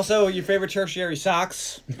 Also, your favorite tertiary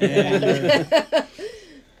socks. And your,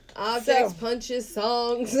 Objects, So- punches,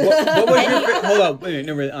 songs. what was your hold on, wait a minute,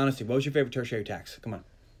 no, really, honestly, what was your favorite tertiary tax? Come on.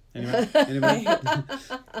 Anybody?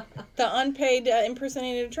 The unpaid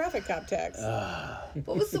impersonated traffic cop tax.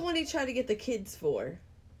 What was the one he tried to get the kids for?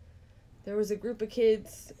 There was a group of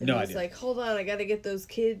kids. And No he was idea. like, hold on, I gotta get those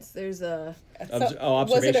kids. There's a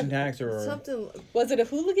Observation tax or something Was it a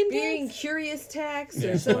hooligan being tax? curious tax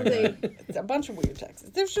Yeah, or something like something. It's a bunch of weird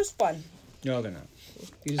taxes. They're just fun. no, they're not.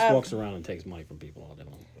 He just walks around and takes money from people all day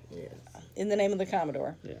long. In the name of the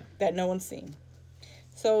Commodore. Yeah. That no one's seen.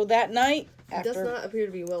 So that night, He does after not appear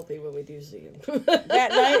to be wealthy when we do see him. that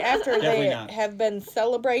night after Definitely they not. have been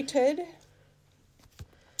celebrated,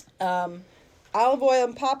 Olive Oil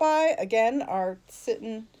and Popeye again are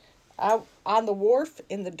sitting out on the wharf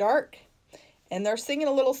in the dark, and they're singing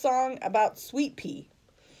a little song about Sweet Pea.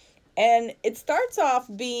 And it starts off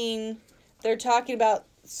being they're talking about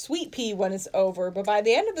Sweet Pea when it's over, but by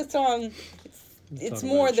the end of the song, it's Talking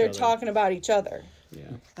more about each they're other. talking about each other. Yeah.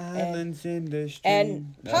 Islands in the stream.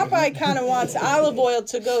 And Popeye kind of wants Olive Oil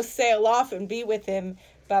to go sail off and be with him,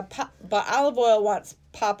 but Olive Oil wants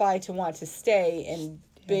Popeye to want to stay and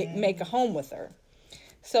make a home with her.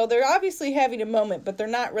 So they're obviously having a moment, but they're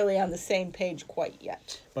not really on the same page quite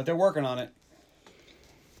yet. But they're working on it.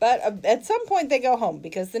 But at some point they go home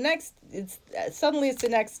because suddenly it's the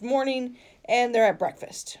next morning and they're at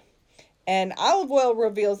breakfast. And Olive Oil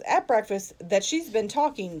reveals at breakfast that she's been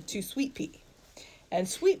talking to Sweet Pea. And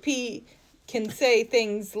Sweet Pea can say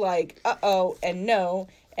things like uh-oh and no,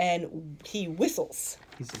 and he whistles.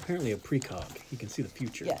 He's apparently a precog. He can see the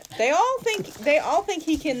future. Yeah. They all think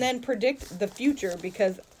he can then predict the future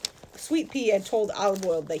because Sweet Pea had told Olive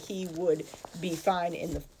Oil that he would be fine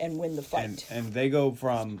and win the fight. And they go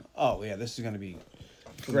from, oh yeah, this is going to be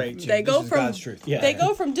great. They go from God's truth. Yeah. They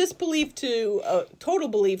go from disbelief to total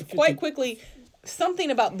belief quite quickly. Something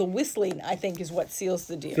about the whistling, I think, is what seals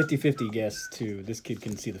the deal. 50-50 guess to this kid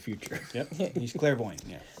can see the future. Yep, he's clairvoyant.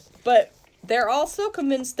 Yeah. But they're also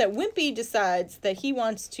convinced that Wimpy decides that he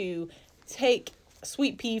wants to take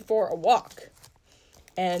Sweet Pea for a walk.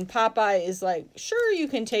 And Popeye is like, sure, you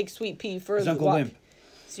can take Sweet Pea for His the Uncle walk. Wimp.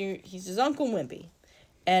 So he's his Uncle Wimpy.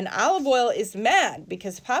 And Olive Oil is mad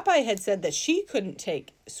because Popeye had said that she couldn't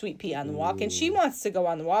take Sweet Pea on the walk, and she wants to go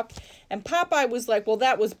on the walk. And Popeye was like, well,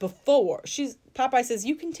 that was before. Popeye says,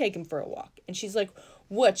 you can take him for a walk. And she's like,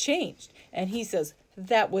 what changed? And he says,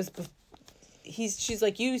 that was she's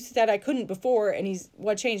like, you said I couldn't before, and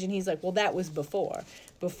what changed? And he's like, well, that was before.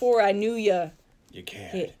 Before I knew you. You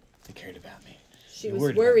cared. Yeah. You cared about me. She You're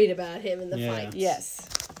was worried about him in the fight. Yes.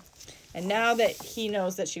 And now that he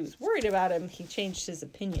knows that she was worried about him, he changed his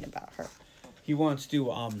opinion about her. He wants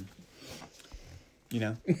to,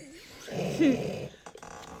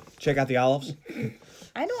 check out the olives.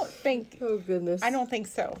 I don't think Oh, goodness. I don't think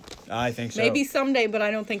so. I think so. Maybe someday, but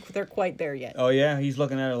I don't think they're quite there yet. Oh yeah, he's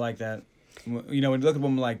looking at her like that. You know, when you look at a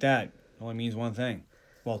woman like that, it only means one thing.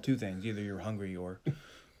 Well, two things. Either you're hungry or...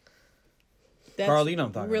 That's Carly, you know what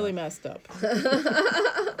I'm talking really about. messed up.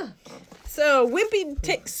 So Wimpy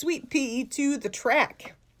takes Sweet Pea to the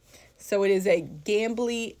track. So it is a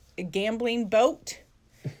gambling boat.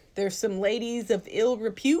 There's some ladies of ill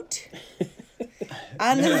repute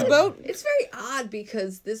on this boat. It's very odd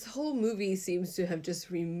because this whole movie seems to have just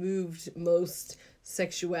removed most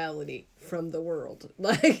sexuality from the world.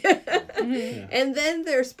 Like, and then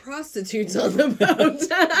there's prostitutes on the boat.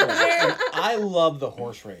 I love the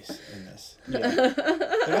horse race in this. Yeah.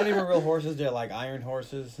 They're not even real horses. They're like iron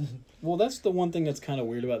horses. Well, that's the one thing that's kind of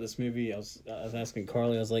weird about this movie. I was asking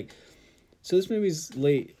Carly, I was like, so this movie's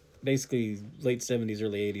basically late 70s,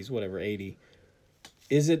 early 80s, whatever, 80.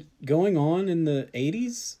 Is it going on in the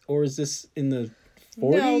 80s or is this in the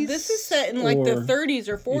 40s? No, this is set in like the 30s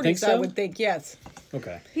or 40s, think so? I would think, yes.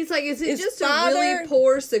 Okay. He's like, is it His just father- a really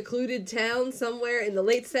poor, secluded town somewhere in the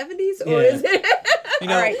late 70s? Or Yeah. is it... You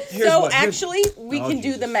know, All right, here's so what- here's- actually, we Oh, can do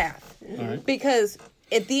Jesus. the math. All right. Because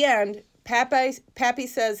at the end, Pappy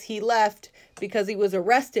says he left because he was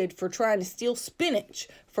arrested for trying to steal spinach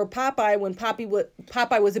for Popeye when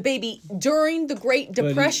Popeye was a baby during the Great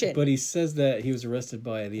Depression. But he says that he was arrested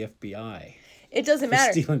by the FBI. It doesn't for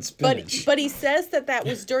matter. stealing spinach. But he says that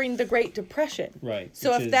was during the Great Depression. Right,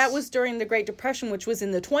 So which if that is- was during the Great Depression, which was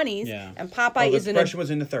in the 20s, Yeah. and Popeye Oh, the is in depression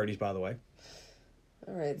was in the 30s, by the way.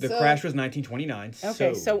 All right, The so, crash was 1929.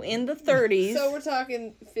 Okay, so in the 30s, So we're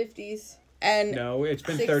talking 50s. and No, it's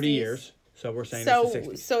been 60s. 30 years. So we're saying so it's the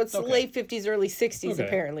 60s. so it's Okay. late 50s, early 60s Okay.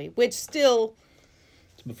 apparently, which still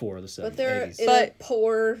It's before the 70s. But they're 80s. in But- a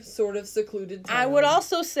poor, sort of secluded town. I would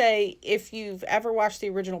also say if you've ever watched the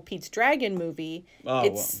original Pete's Dragon movie, Oh,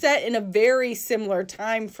 it's well. set in a very similar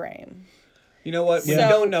time frame. You know what? When So- you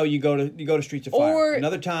don't know, you go to Streets of Fire. Or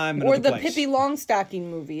Another time, Or another the place. Pippi Longstocking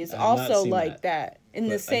movie is I have not also seen like that in the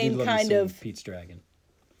But I did same love me kind some of Pete's Dragon.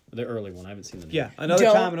 The early one. I haven't seen the new Yeah, one. another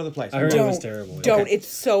Don't- time, another place. I heard All it was Don't- terrible. yeah. Don't. Okay. It's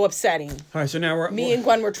so upsetting. right, so now we're Me and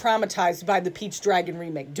Gwen were traumatized by the Pete's Dragon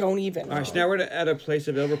remake. Don't even. all right, so now we're at a place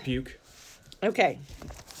of ill repute. Okay.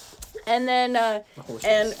 And then horse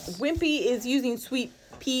and race. Wimpy is using Sweet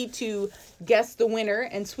Pea to guess the winner,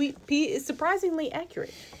 and Sweet Pea is surprisingly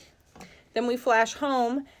accurate. Then we flash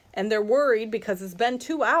home, and they're worried because it's been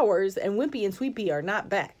 2 hours, and Wimpy and Sweet Pea are not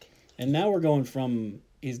back. And now we're going from,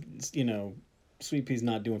 Sweet Pea's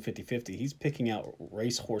not doing 50-50. He's picking out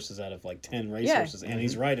race horses out of like 10 race Yeah. horses, and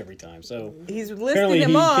he's right every time. So He's apparently listing he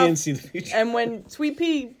them off, can see the future. and when Sweet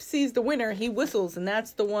Pea sees the winner, he whistles, and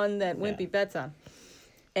that's the one that Wimpy Yeah. bets on.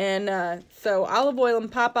 And so Olive Oil and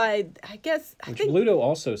Popeye, I Which think Bluto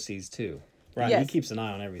also sees too. Right, Yes. he keeps an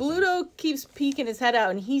eye on everything. Bluto keeps peeking his head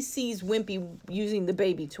out, and he sees Wimpy using the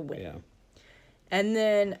baby to win. Yeah. And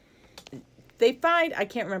then they find, I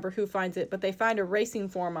can't remember who finds it, but they find a racing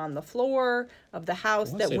form on the floor of the house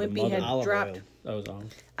I wanna that say the Wimpy mother, had Olive dropped. Oil. That was on.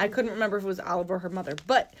 I couldn't remember if it was Olive or her mother,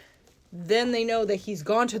 but then they know that he's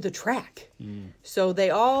gone to the track. So they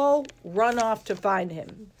all run off to find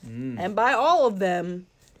him. And by all of them,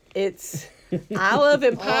 it's Olive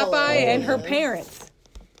and All Popeye of and her them. parents.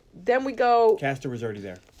 Then we go, Castor was already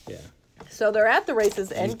there. Yeah. So they're at the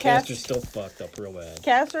races, and Castor's still fucked up real bad.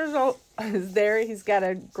 Castor is there. He's got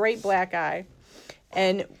a great black eye.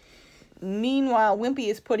 And meanwhile, Wimpy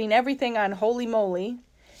is putting everything on Holy Moly.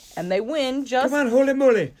 And they win Come on, holy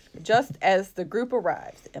moly. just as the group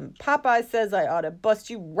arrives. And Popeye says I ought to bust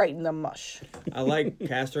you right in the mush. I like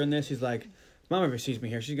Castor in this. He's like, Mom ever sees me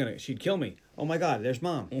here, she'd kill me. Oh my God, there's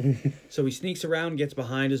Mom. So he sneaks around, gets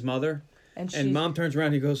behind his mother. And Mom turns around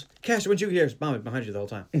and he goes, Castor, when'd you get here? Mom, behind you the whole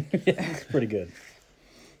time. It's pretty good.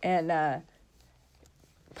 And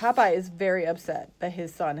Popeye is very upset that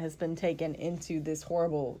his son has been taken into this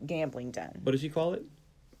horrible gambling den. What does he call it?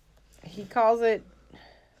 He calls it...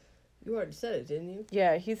 You already said it, didn't you?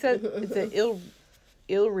 Yeah, he said it's an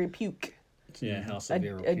ill repute. Yeah, house of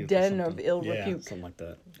ill repute. A den of ill yeah, repute. something like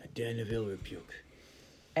that. A den of ill repute.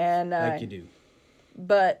 And like you do.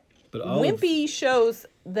 But Olive... Wimpy shows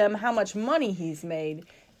them how much money he's made,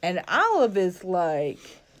 and Olive is like,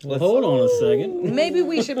 well, hold on a second. maybe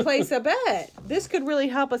we should place a bet. This could really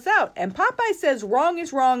help us out. And Popeye says wrong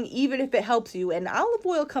is wrong even if it helps you. And Olive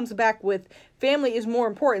Oil comes back with family is more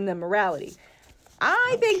important than morality.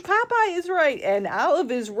 I think Popeye is right and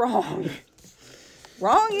Olive is wrong.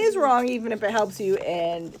 Wrong is wrong even if it helps you.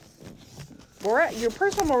 And your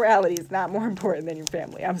personal morality is not more important than your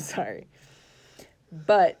family. I'm sorry.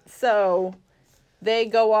 But so they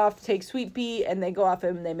go off to take Sweet Pea and they go off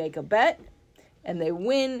and they make a bet. And they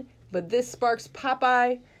win, but this sparks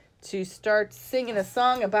Popeye to start singing a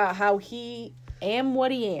song about how he am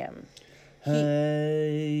what he am. I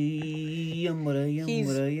am what I am,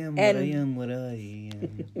 what I am, what I am, what I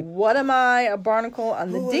am. What am I, a barnacle on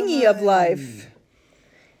the dinghy of life?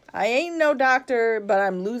 I ain't no doctor, but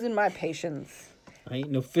I'm losing my patience. I ain't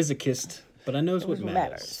no physicist, but I knows what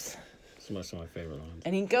matters. It's one of my favorite lines.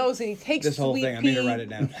 And he goes and he takes this whole Sweet thing, Pea. I need to write it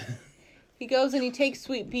down. He goes and he takes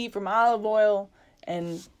Sweet Pea from Olive Oil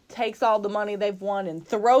and takes all the money they've won and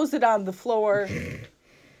throws it on the floor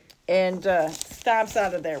and stomps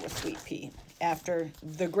out of there with Sweet Pea after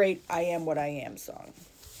the great I Am What I Am song.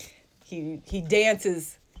 He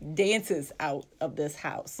dances out of this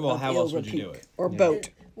house. Well, of how ill else would you repute do it? or boat.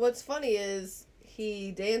 What's funny is he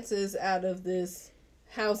dances out of this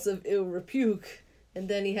house of ill repute, and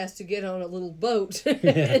then he has to get on a little boat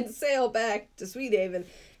and sail back to Sweet Haven.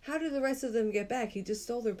 How do the rest of them get back? He just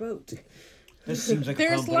stole their boat. This seems like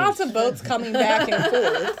There's lots of boats coming back and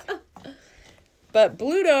forth. But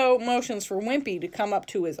Bluto motions for Wimpy to come up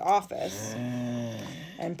to his office.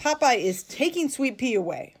 And Popeye is taking Sweet Pea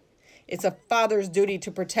away. It's a father's duty to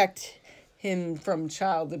protect him from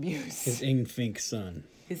child abuse. His infant son.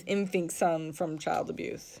 His infant son from child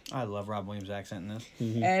abuse. I love Rob Williams' accent in this.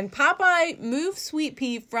 Mm-hmm. And Popeye moves Sweet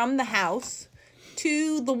Pea from the house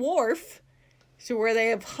to the wharf, to where they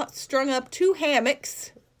have strung up 2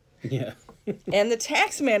 hammocks. Yeah. And the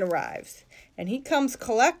taxman arrives. And he comes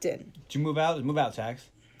collecting. Did you move out? There's move out tax.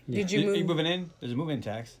 Did you Are you move? moving in? There's a move in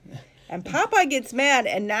tax. And Popeye gets mad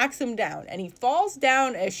and knocks him down. And he falls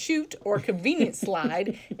down a chute or convenience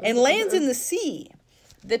slide and lands in the sea.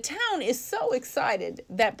 The town is so excited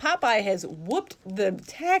that Popeye has whooped the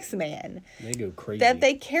taxman They go crazy. that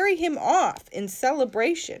they carry him off in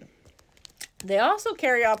celebration. They also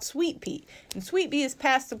carry off Sweet Pea. And Sweet Pea is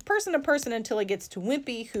passed from person to person until it gets to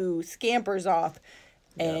Wimpy, who scampers off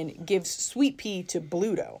and gives Sweet Pea to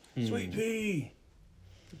Bluto. Sweet Pea!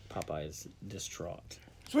 Popeye is distraught.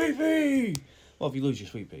 Sweet Pea! Well, if you lose your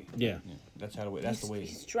Sweet Pea. Yeah. That's how that's the way.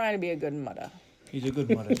 He's trying to be a good mother. He's a good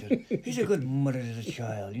mother he's a good mother to the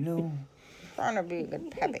child, you know? Trying to be a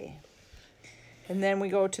good peppy. And then we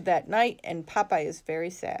go to that night, and Popeye is very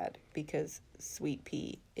sad because Sweet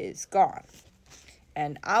Pea is gone.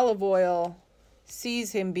 And Olive Oil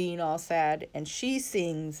sees him being all sad, and she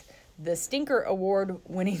sings the Stinker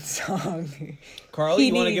Award-winning song. Carly,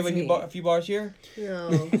 you want to give a few bars here? No.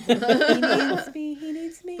 He needs me, he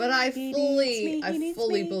needs me. But I he fully needs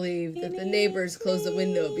me, believe he that the needs neighbors closed the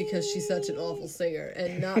window me. because she's such an awful singer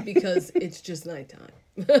and not because it's just nighttime.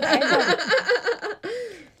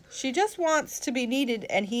 She just wants to be needed,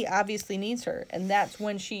 and he obviously needs her. And that's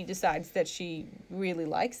when she decides that she really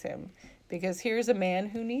likes him, because here's a man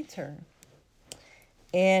who needs her.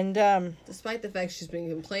 And Despite the fact she's been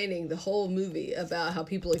complaining the whole movie about how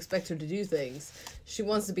people expect her to do things, she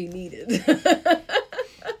wants to be needed.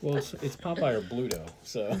 Well, it's Popeye or Bluto,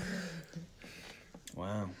 so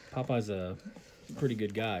Wow. Popeye's a pretty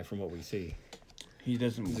good guy from what we see. He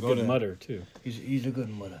doesn't He's a go good to... mother, too. He's a good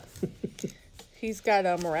mother. he's got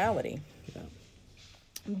a morality. Yeah.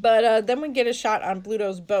 But then we get a shot on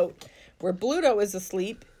Bluto's boat, where Bluto is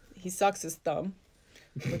asleep. He sucks his thumb,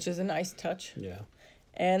 which is a nice touch. Yeah.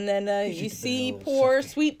 And then you see poor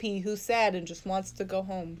Sweet Pea, who's sad and just wants to go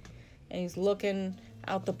home. and he's looking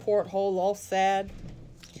out the porthole all sad.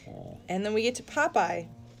 Aw. And then we get to Popeye,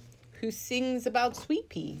 who sings about Sweet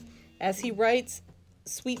Pea as he writes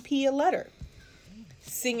Sweet Pea a letter.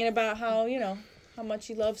 Singing about how, how much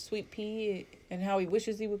he loves Sweet Pea and how he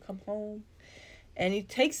wishes he would come home. And he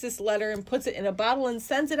takes this letter and puts it in a bottle and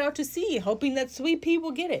sends it out to sea, hoping that Sweet Pea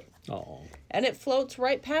will get it. Oh. And it floats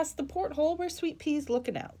right past the porthole where Sweet Pea's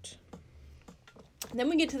looking out. Then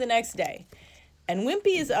we get to the next day. And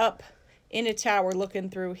Wimpy is up in a tower looking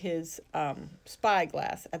through his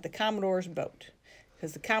spyglass at the Commodore's boat.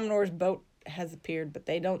 Because the Commodore's boat has appeared, but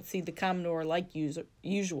they don't see the Commodore like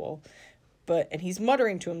usual. And he's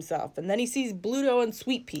muttering to himself. And then he sees Bluto and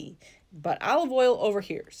Sweet Pea. But Olive Oil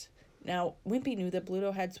overhears. Now, Wimpy knew that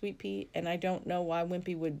Bluto had Sweet Pea, and I don't know why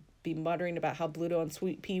Wimpy would be muttering about how Bluto and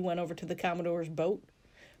Sweet Pea went over to the Commodore's boat.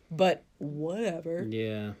 But whatever.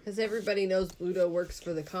 Yeah. Because everybody knows Bluto works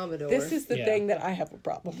for the Commodore. This is the thing that I have a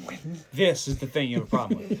problem with. This is the thing you have a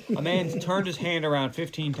problem with. A man turned his hand around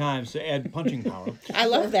 15 times to add punching power. I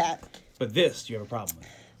love that. But this you have a problem with.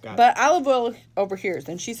 But Olive Oil overhears,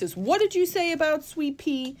 and she says, "What did you say about Sweet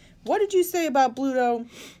Pea? What did you say about Bluto?"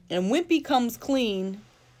 And Wimpy comes clean.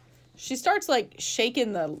 She starts,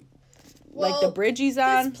 shaking the bridge he's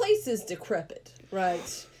on. This place is decrepit,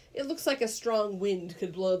 right? It looks like a strong wind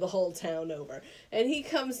could blow the whole town over. And he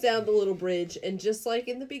comes down the little bridge, and just like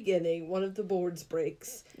in the beginning, one of the boards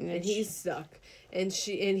breaks, and he's stuck. And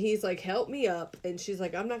he's like, "Help me up." And she's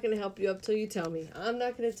like, "I'm not going to help you up till you tell me. I'm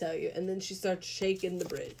not going to tell you." And then she starts shaking the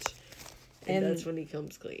bridge. And that's when he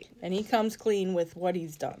comes clean. And he comes clean with what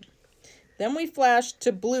he's done. Then we flash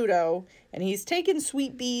to Bluto, and he's taken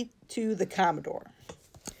Sweet Pea to the Commodore.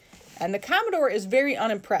 And the Commodore is very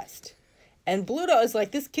unimpressed. And Bluto is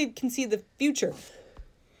like, "This kid can see the future.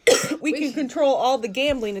 we can control all the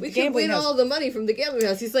gambling at the gambling house. We can win all the money from the gambling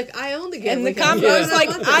house." He's like, "I own the gambling house." And the Commodore's like,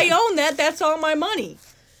 "I own that. That's all my money."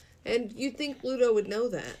 And you'd think Bluto would know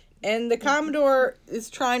that. And the Commodore is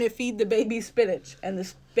trying to feed the baby spinach. And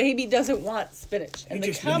the baby doesn't want spinach. And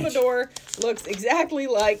the Commodore looks exactly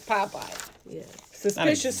like Popeye. Yeah.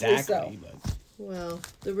 Suspiciously so. Well,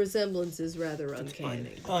 the resemblance is rather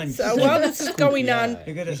uncanny. So while this is going on,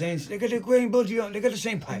 They got the same. They got the green bulgy on. They got the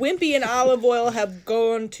same pipe. Wimpy and Olive Oil have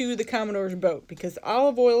gone to the Commodore's boat because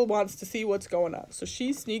Olive Oil wants to see what's going on. So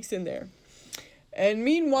she sneaks in there. And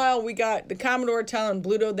meanwhile, we got the Commodore telling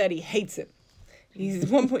Bluto that he hates him. At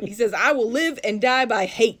one point, he says, "I will live and die by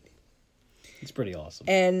hate." It's pretty awesome.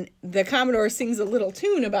 And the Commodore sings a little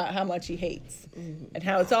tune about how much he hates and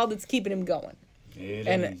how it's all that's keeping him going.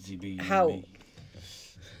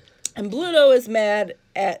 And Bluto is mad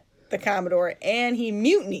at the Commodore, and he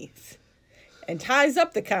mutinies and ties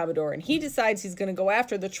up the Commodore, and he decides he's going to go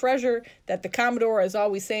after the treasure that the Commodore is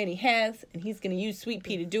always saying he has, and he's going to use Sweet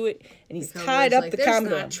Pea to do it, and he's tied up the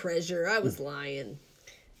Commodore. There's not treasure. I was lying.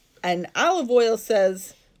 And Olive Oil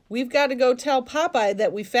says, "We've got to go tell Popeye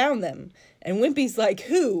that we found them." And Wimpy's like,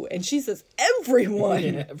 "Who?" And she says, "Everyone."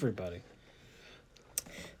 Yeah, everybody.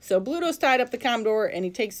 So Bluto's tied up the Commodore, and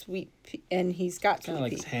he takes Sweet Pea, and he's got Sweet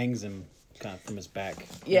Pea. Hangs him kind of from his back.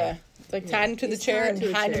 Yeah. Tied him to the chair and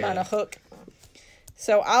tied him on a hook.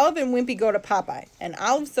 So Olive and Wimpy go to Popeye, and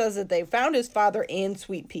Olive says that they found his father and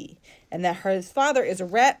Sweet Pea, and that his father is a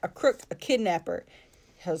rat, a crook, a kidnapper.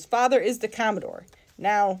 His father is the Commodore.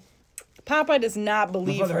 Now, Popeye does not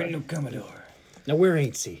believe her. No Commodore. Now, where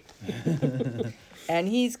ain't he? And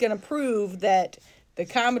he's going to prove that the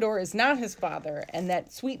Commodore is not his father, and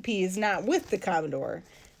that Sweet Pea is not with the Commodore.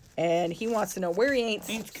 And he wants to know where he ain't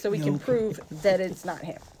so he can prove that it's not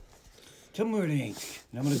him. Tell me where they ain't.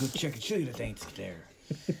 And I'm going to go check and show you that they ain't there.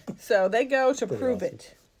 So they go to prove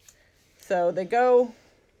it. So they go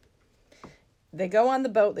on the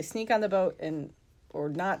boat, they sneak on the boat, or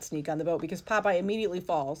not sneak on the boat, because Popeye immediately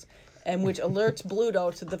falls, and which alerts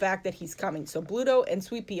Bluto to the fact that he's coming. So Bluto and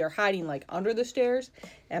Sweet Pea are hiding under the stairs,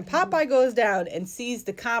 and Popeye goes down and sees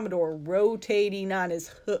the Commodore rotating on his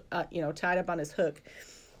hook, tied up on his hook.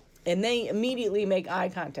 And they immediately make eye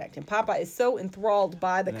contact. And Popeye is so enthralled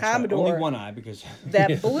by the Commodore. Only one eye, because that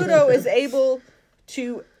Bluto is able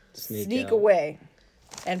to sneak away.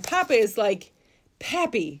 And Popeye is like,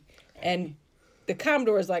 "Pappy." And the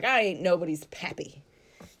Commodore is like, "I ain't nobody's pappy."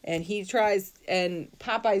 And he tries, and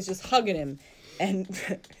Popeye's just hugging him. And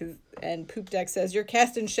Poop Deck says, "You're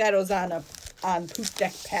casting shadows on Poop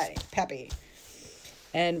Deck Pappy."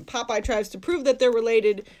 And Popeye tries to prove that they're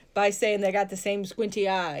related by saying they got the same squinty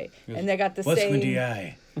eye. And they got the same squinty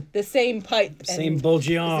eye? The same pipe. Same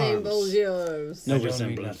bulgy arms. Same bulgy arms. No That don't mean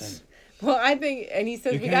resemblance. nothing. Well, I think, and he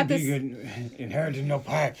says, You we got can't be this. good inheriting no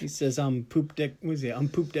pipe. He says, "I'm Poop Deck. What is it? I'm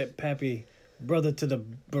Poop Deck Pappy Brother to the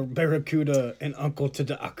barracuda and uncle to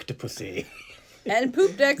the octopusy. And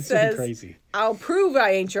Poop Deck says, crazy. I'll prove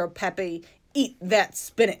I ain't your Peppy. Eat that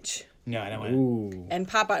spinach. No, I don't want Ooh. And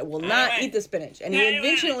Popeye will not eat the spinach. And he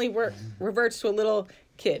eventually reverts to a little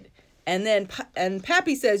kid. And then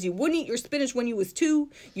Pappy says, you wouldn't eat your spinach when you was 2,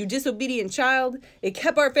 you disobedient child. It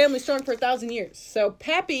kept our family strong for 1,000 years. So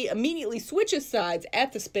Pappy immediately switches sides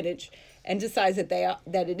at the spinach and decides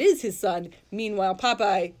that it is his son. Meanwhile,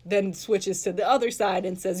 Popeye then switches to the other side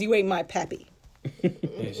and says, you ain't my Pappy.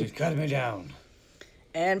 He says, cut me down.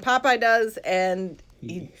 And Popeye does, and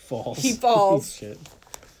He falls. He falls. Shit.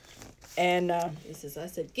 And He says, I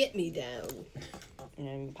said, get me down.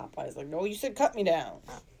 And Popeye's like, no, you said cut me down.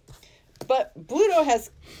 But Bluto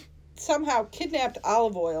has somehow kidnapped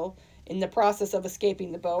Olive Oil in the process of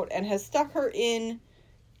escaping the boat and has stuck her in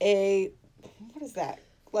what is that?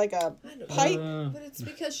 Like a I don't pipe? know. But it's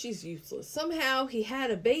because she's useless. Somehow he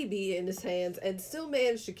had a baby in his hands and still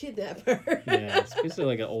managed to kidnap her. Yeah, it's basically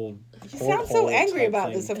like an old. You sound so angry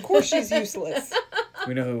about this. Of course she's useless.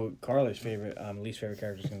 We know who Carla's least favorite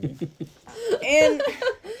character is going to be.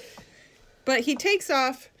 But he takes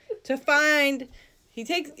off to find.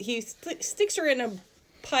 He sticks her in a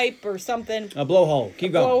pipe or something. A blowhole.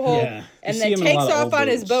 Keep going. Blowhole, Yeah. and You see then him in a takes lot of off old on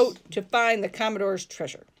his boats. boat to find the Commodore's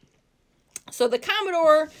treasure. So the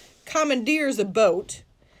Commodore commandeers a boat,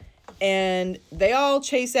 and they all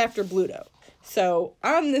chase after Bluto. So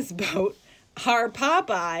on this boat are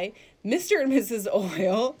Popeye, Mr. and Mrs.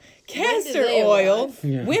 Oil, Castor they Oil, arrive?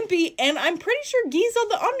 Yeah. Wimpy, and I'm pretty sure Giesel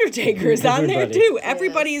the Undertaker is on there Everybody. too.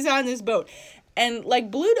 Everybody is on this boat. And like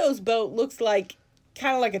Bluto's boat looks like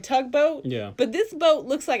kind of like a tugboat. Yeah. But this boat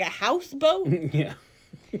looks like a houseboat. Yeah.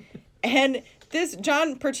 And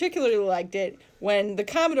John particularly liked it when the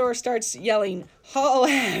Commodore starts yelling, haul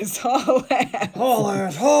ass, haul ass. Haul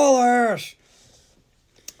ass, haul ass.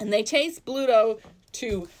 And they chase Bluto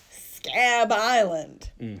to Scab Island,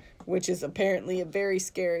 which is apparently a very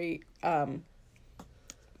scary, a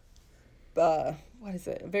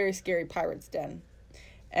very scary pirate's den.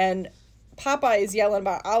 And Popeye is yelling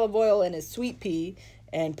about Olive Oil and his sweet pea.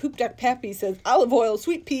 And Poop Duck Pappy says, Olive Oil,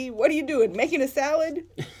 sweet pea, what are you doing, making a salad?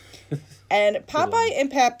 And Popeye and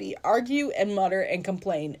Pappy argue and mutter and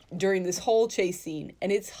complain during this whole chase scene. And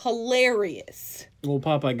it's hilarious. Well,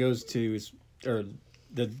 Popeye goes to,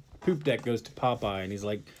 the Poop Deck goes to Popeye, and he's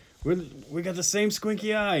like, we got the same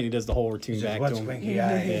squinky eye. And he does the whole routine He says, back "What to him. squinky Yeah,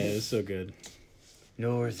 eye?" it's so good.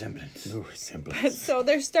 No resemblance. No resemblance. So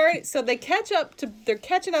they catch up to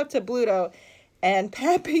Bluto, and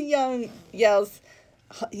Pappy Young yells,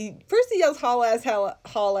 he yells haul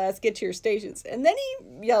ass, get to your stations. And then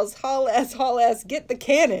he yells haul ass, get the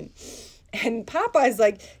cannon. And Popeye's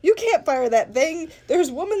like, you can't fire that thing.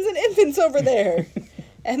 There's women and infants over there.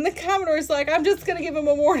 And the Commodore's like, I'm just going to give him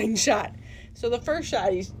a warning shot. So the first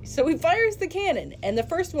shot, he fires the cannon, and the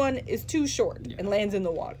first one is too short and lands in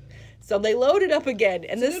the water. So they load it up again,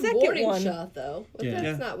 and It's the a good second warning one shot, though. But Yeah.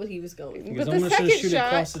 that's not what he was going for. Because But I'm the just gonna second shoot shot-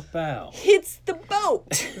 across the bow. hits the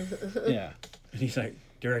boat. Yeah. And he's like,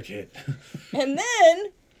 direct hit. And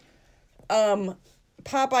then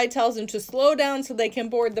Popeye tells him to slow down so they can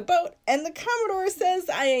board the boat, and the Commodore says,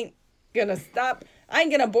 I ain't gonna stop. I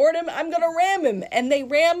ain't gonna board him. I'm gonna ram him. And they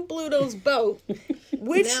ram Bluto's boat,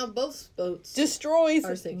 which Now both boats destroys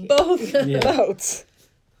are sinking. both Yeah. boats.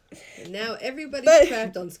 And now everybody's But-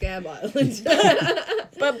 trapped on Scab Island.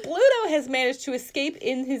 But Bluto has managed to escape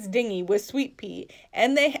in his dinghy with Sweet Pea,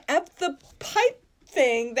 and they have the pipe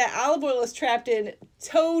thing that Olive Oil is trapped in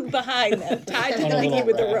towed behind them, tied to the dinghy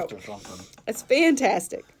with a rope. It's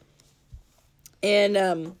fantastic.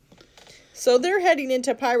 And so they're heading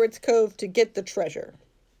into Pirates Cove to get the treasure.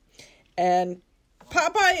 And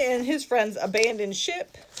Popeye and his friends abandon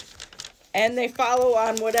ship, and they follow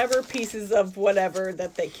on whatever pieces of whatever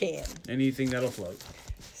that they can. Anything that'll float.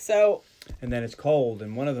 So And then it's cold,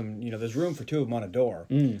 and one of them, there's room for 2 of them on a door,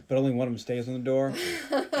 but only one of them stays on the door.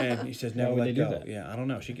 And he says, "Never Why would let they do go." that? Yeah, I don't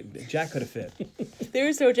know. Jack could have fit.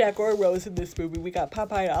 there's no Jack or Rose in this movie. We got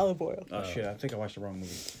Popeye and Olive Oil. Oh shit! I think I watched the wrong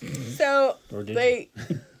movie. So Or did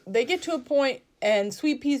they get to a point, and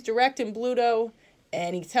Sweet Pea's directing Bluto,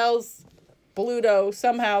 and he tells Bluto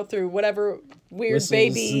somehow through whatever weird Whistles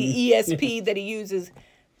baby and- ESP that he uses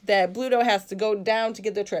that Bluto has to go down to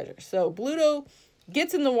get the treasure. So Bluto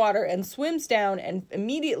gets in the water and swims down and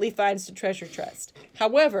immediately finds the treasure chest.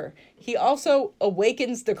 However, he also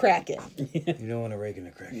awakens the Kraken. You don't want to rake in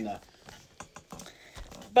the crack. No.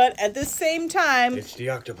 But at the same time, It's the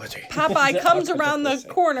octopusy. Popeye comes around the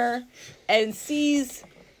corner and sees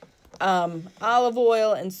Olive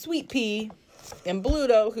Oil and Sweet Pea and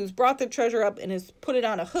Bluto, who's brought the treasure up and has put it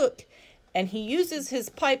on a hook, and he uses his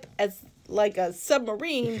pipe as like a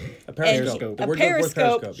submarine. A periscope. And, The a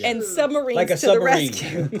periscope yeah. and submarines Like a to the submarine.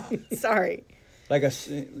 rescue. Sorry. Like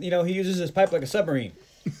he uses his pipe like a submarine.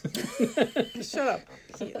 Shut up.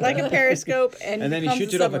 Like a periscope and And then he becomes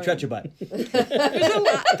shoots it off a submarine. treasure butt.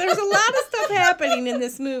 There's a lot of stuff happening in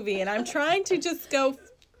this movie, and I'm trying to just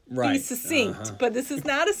be succinct, but this is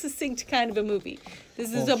not a succinct kind of a movie.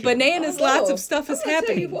 This is a bananas, lots of stuff is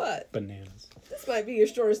happening. Tell you what, Bananas. this might be your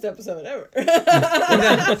shortest episode ever.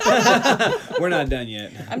 We're not done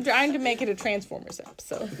yet. I'm trying to make it a Transformers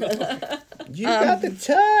episode. You got the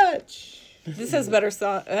touch. This has better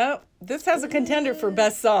song. This has a contender for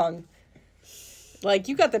best song. Like,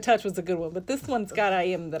 You Got the Touch was a good one, but this one's got I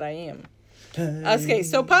Am That I Am. Okay,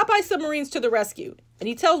 so Popeye submarines to the rescue, and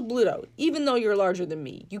he tells Bluto, even though you're larger than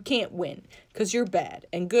me, you can't win, because you're bad,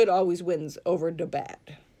 and good always wins over the bad.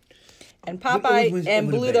 And Popeye and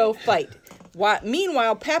Bluto fight.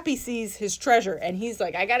 Meanwhile, Pappy sees his treasure, and he's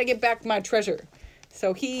like, I gotta get back my treasure.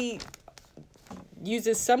 So he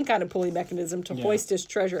uses some kind of pulley mechanism to hoist his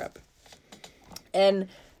treasure up. And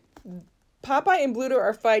Popeye and Bluto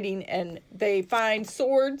are fighting, and they find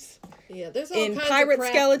swords. Yeah, there's all In kinds pirate of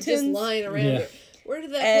crap skeletons. just lying around here. Where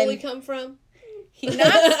did that pulley come from? He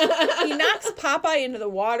knocks Popeye into the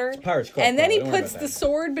water, Pirate's Cove, and then he don't worry puts about the that.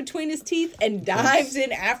 sword between his teeth and dives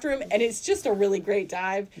in after him, and it's just a really great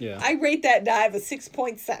dive. Yeah. I rate that dive a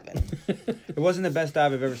 6.7. It wasn't the best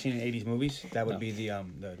dive I've ever seen in 80s movies. That would be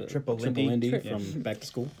the Triple Lindy. From Back to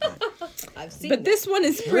School. I've seen But this one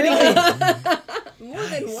is pretty good. more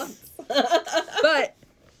than once. But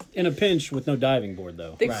In a pinch with no diving board,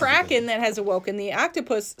 though. the Kraken that has awoken, the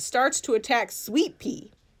octopus starts to attack Sweet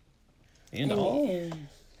Pea. And And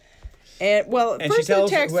And first she it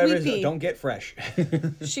tells attacks whoever Sweet Pea. don't get fresh.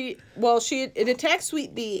 It attacks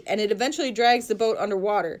Sweet Pea, and it eventually drags the boat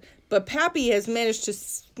underwater. But Pappy has managed to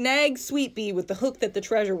snag Sweet Pea with the hook that the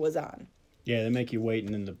treasure was on. yeah, they make you wait,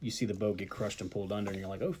 and then you see the boat get crushed and pulled under, and you're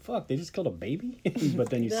like, oh, fuck, they just killed a baby? But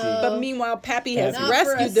then you But meanward, Pappy has Not for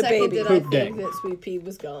a rescued the second baby. did I Poop think deck. that Sweet Pea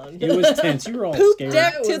was gone. see. It was tense. You were all Poop scared.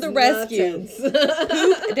 deck That to was the not rescue. tense.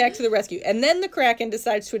 Poop deck to the rescue. And then the Kraken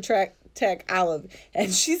decides to attack Olive.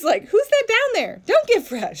 And she's like, who's that down there? Don't get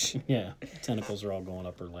fresh. Yeah, tentacles are all going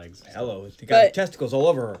up her legs. Hello. She got But- testicles all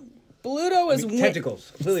over her. Bluto is winning. Tentacles.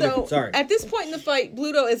 Completely different. Sorry. At this point in the fight,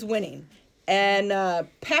 Bluto is winning. And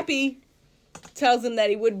Pappy tells him that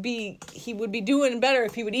he would be doing better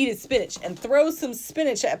if he would eat his spinach, and throws some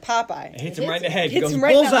spinach at Popeye. It hits him right in the head. He Hits goes, him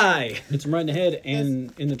right in the- bullseye. Hits him right in the head,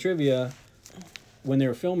 and in the trivia, when they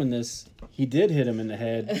were filming this, he did hit him in the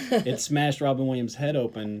head. It smashed Robin Williams' head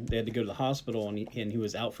open. They had to go to the hospital, and he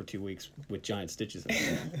was out for 2 weeks with giant stitches in his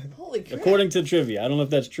head. Holy crap. According to trivia. I don't know if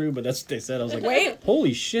that's true, but that's what they said. I was like, Wait.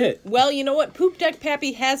 holy shit. Well, you know what? Poop deck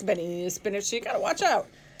Pappy has been eating his spinach, so you gotta watch out.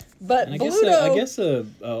 But And Bluto... I guess a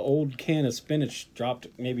old can of spinach dropped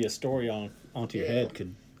maybe a story onto your head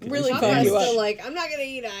could Really do some fuck Popeye's you up. still like, I'm not going to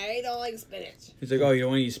eat it. I don't like spinach. He's like, oh, you don't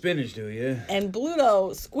want to eat spinach, do you? And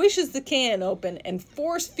Bluto squishes the can open and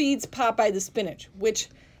force feeds Popeye the spinach, which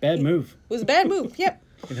Bad move. was a bad move. Yep.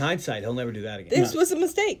 In hindsight, he'll never do that again. This was a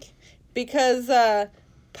mistake because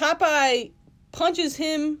Popeye punches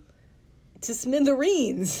him to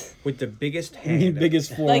smithereens. With the biggest hand.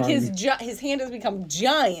 Biggest forearm. Like his hand has become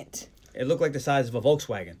giant. It looked like the size of a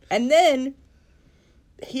Volkswagen. And then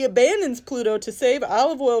he abandons Pluto to save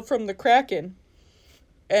Olive Oil from the Kraken.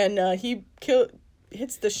 And he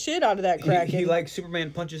hits the shit out of that Kraken. He like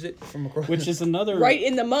Superman punches it from across. Which is another right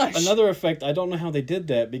in the mush. Another effect. I don't know how they did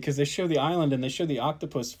that because they show the island and they show the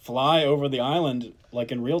octopus fly over the island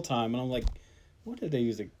like in real time, and I'm like, what did they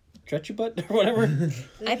use? A Trechubutt or whatever?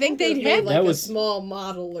 I think they made had like that a was- small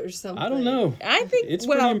model or something. I don't know. I think It's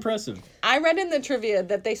pretty impressive. I read in the trivia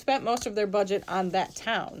that they spent most of their budget on that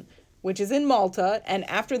town, which is in Malta, and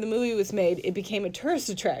after the movie was made, it became a tourist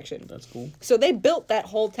attraction. That's cool. So they built that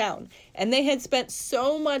whole town, and they had spent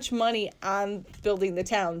so much money on building the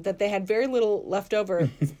town that they had very little left over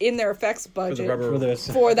in their effects budget rubber- for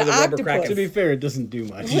the rubber octopus. Kraken. To be fair, it doesn't do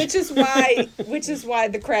much. Which is why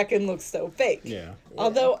the Kraken looks so fake. Yeah.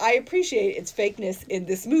 Although I appreciate its fakeness in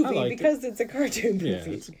this movie liked because it's a cartoon movie. Yeah,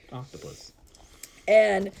 it's an octopus.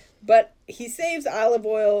 But he saves Olive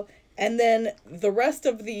Oil, and then the rest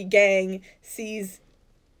of the gang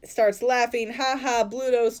starts laughing. Ha ha!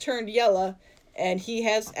 Bluto's turned yellow, and he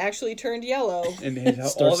has actually turned yellow. And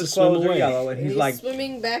Starts all to his swim clothes are away. yellow, and he's like,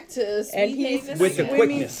 swimming back to Sweet And he's Haven. with the again.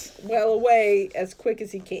 quickness. Well away as quick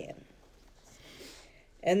as he can.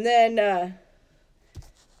 And then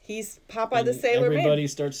he's Popeye the And Sailor everybody Man.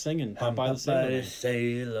 starts singing I'm Popeye the Sailor Man.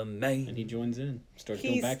 Sailor Man. And he joins in. Starts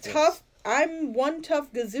He's going back to tough, I'm one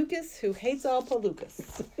tough gazookas who hates all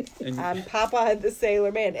palookas. And I'm Popeye the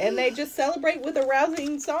Sailor Man. And they just celebrate with a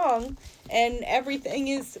rousing song, and everything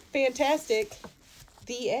is fantastic.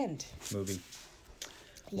 The end. movie.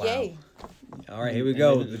 Wow. Yay. All right, here we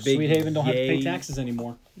go. The big Sweet Haven don't have to pay yay, taxes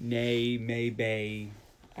anymore. Nay, may, bay.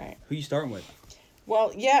 All right. Who you starting with?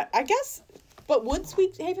 Well, yeah, I guess. But would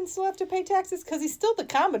Sweet Haven still have to pay taxes? Because he's still the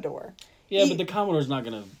Commodore. Yeah, but the Commodore's not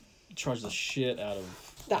going to charge the shit out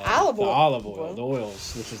of The olive oil. The olive oil, the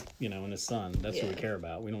oils, which is, in the sun. That's what we care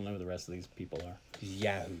about. We don't know who the rest of these people are.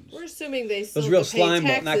 Yahoos. We're assuming they still Those real have to pay slime,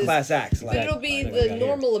 taxes, not class acts. but it'll be Like the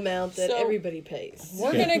normal amount that So- everybody pays.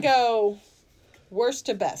 We're going to go worst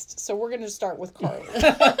to best. So we're going to start with Carly.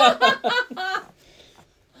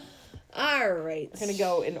 All right. I'm going to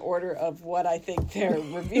go in order of what I think their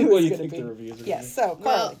review What do is you going to think be. the review is gonna Yes, be? so Carly.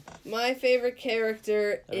 Well, my favorite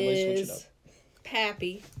character Everybody switch it is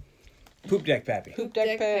Pappy. Poop deck pappy. Poop Deck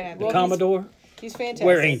Deck Pat. Pat. The Well, Commodore? he's fantastic.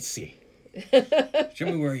 Where ain't she? Show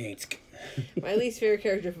me where he ain't. My least favorite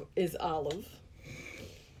character is Olive.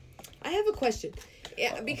 I have a question.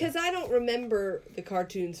 Yeah, because I don't remember the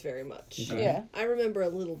cartoons very much. Yeah. I remember a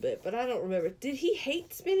little bit, but I don't remember. Did he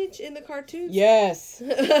hate spinach in the cartoons? Yes. He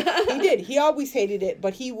did. He always hated it,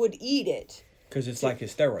 but he would eat it. Because it's like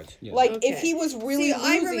his steroids. Yeah. Like, Okay. if he was really See,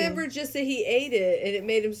 I losing... remember just that he ate it and it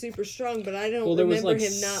made him super strong, but I don't Well, there was remember like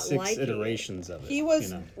him not 6 liking iterations of it. He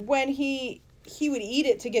was... When he would eat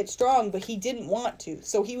it to get strong, but he didn't want to.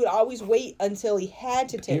 So he would always wait until he had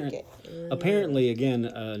to take it. Apparently, again,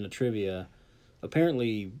 in the trivia,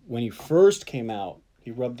 apparently when he first came out,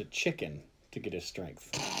 he rubbed a chicken to get his strength.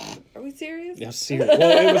 it. Are we serious? Yeah, serious.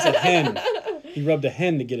 Well, it was a hen. He rubbed a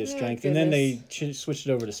hen to get his strength, and then they switched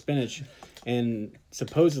it over to spinach. And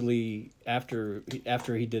supposedly, after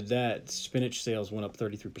he did that, spinach sales went up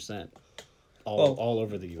 33%, all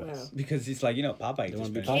over the U.S. Wow. Because it's like, Popeye. They wanna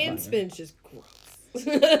be just Popeye. Canned spinach is gross. So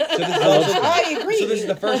this is also, I agree. so this is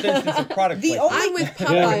the first instance of product The placement. I'm with In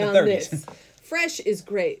Popeye the on 30s. this. Fresh is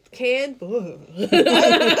great. Canned, ugh. I will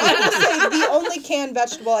say the only canned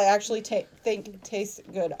vegetable I actually think tastes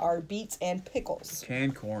good are beets and pickles.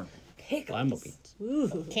 Canned corn. Pickles. Lima beans.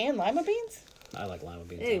 Ooh. Canned lima beans? I like lima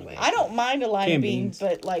beans. Anyway. I don't mind a lima Canned bean, beans.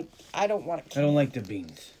 but I don't want it. I don't like the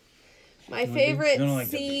beans. My favorite I don't like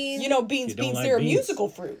the scene. Beans, You don't like they're a beans? musical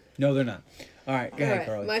fruit. No, they're not. All right, go ahead, Alright,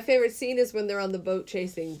 Carly. my favorite scene is when they're on the boat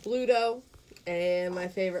chasing Bluto. And my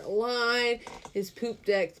favorite line is Poop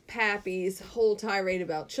Deck Pappy's whole tirade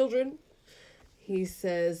about children. He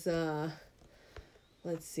says,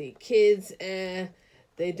 let's see, kids, they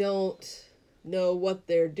don't know what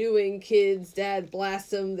they're doing. Kids, dad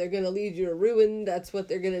blasts them. They're going to lead you to ruin. That's what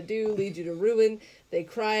they're going to do, lead you to ruin. They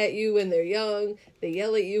cry at you when they're young. They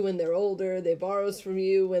yell at you when they're older. They borrows from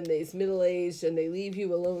you when they're middle-aged, and they leave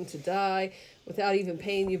you alone to die without even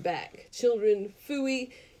paying you back. Children,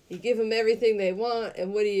 phooey. You give them everything they want,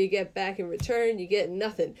 and what do you get back in return? You get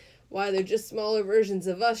nothing. Why, they're just smaller versions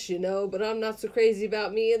of us, but I'm not so crazy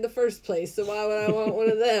about me in the first place, so why would I want one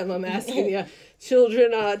of them? I'm asking you.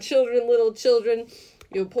 Children, little children,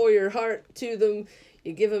 you pour your heart to them,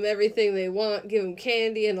 you give them everything they want, give them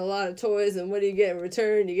candy and a lot of toys, and what do you get in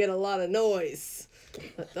return? You get a lot of noise.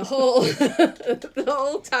 The whole, the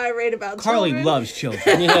whole tirade about Carly children. loves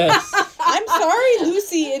children. Yes. I'm sorry,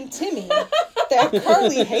 Lucy and Timmy, that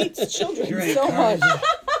Carly hates children Great, so Carly. much.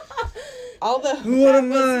 All the What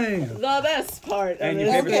am I? The best part of And this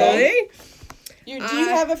your favorite Okay. song? Do you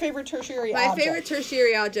have a favorite tertiary My object? favorite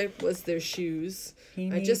tertiary object was their shoes.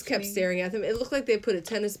 I just kept staring at them. It looked like they put a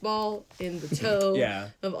tennis ball in the toe Yeah.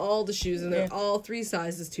 of all the shoes, and they're all 3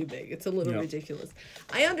 sizes too big. It's a little ridiculous.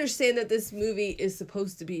 I understand that this movie is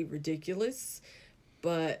supposed to be ridiculous,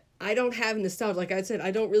 but I don't have nostalgia. Like I said, I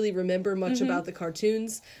don't really remember much about the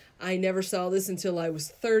cartoons. I never saw this until I was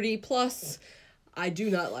 30 plus. I do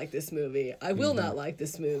not like this movie. I will not like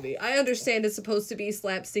this movie. I understand it's supposed to be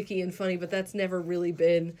slapsticky and funny, but that's never really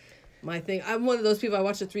been my thing. I'm one of those people, I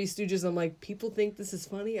watch the Three Stooges, I'm like, people think this is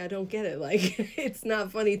funny? I don't get it. Like, it's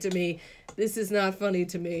not funny to me. This is not funny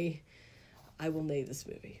to me. I will nay this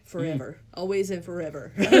movie. Forever. Always and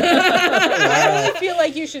forever. I really feel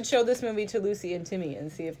like you should show this movie to Lucy and Timmy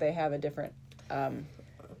and see if they have a different...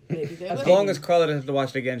 Maybe they As will. long as Carla doesn't have to watch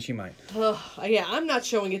it again, she might. Yeah, I'm not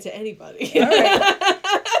showing it to anybody.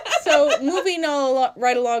 So, moving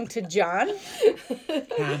right along to John.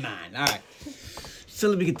 Come on, all right. So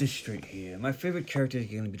let me get this straight here. My favorite character is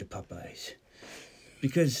going to be the Popeyes.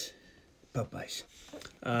 Because, Popeyes.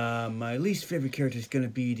 My least favorite character is going to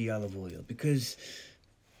be the olive oil. Because...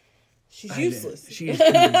 She's useless. She is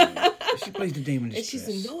she plays the Dame in And she's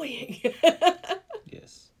Distress. annoying.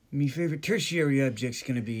 Yes. My favorite tertiary object's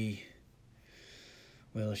going to be...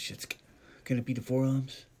 Well, shit's... Can it be the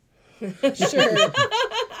forearms? Sure.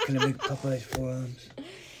 Can I make Popeye's forearms?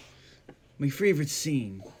 My favorite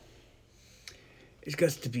scene is got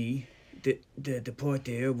to be the part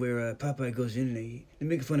there where Popeye goes in and they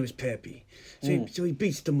make fun of his pappy. So he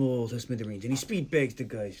beats them all to smithereens and he speed bags the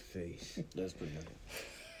guy's face. That's pretty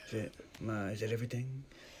good. Is that everything?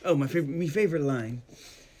 Oh, my favorite line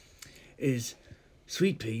is,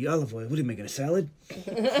 sweet pea, olive oil, what are you making, a salad?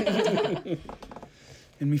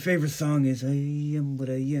 And my favorite song is, I am what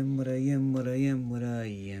I am, what I am, what I am, what I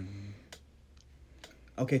am.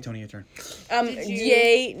 Okay, Tony, your turn.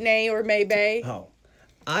 Yay, nay, or maybe. Oh,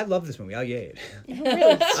 I love this movie. I'll yay it.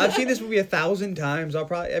 Really? I've seen this movie 1,000 times. I'll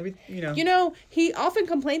probably, You know, he often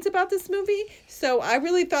complains about this movie, so I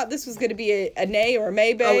really thought this was going to be a nay or a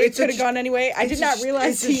maybe. Oh, it could have gone anyway. I did not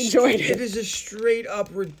realize he enjoyed it. It is a straight up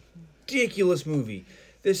ridiculous movie.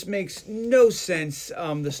 This makes no sense.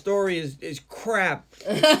 The story is crap.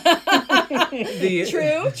 True.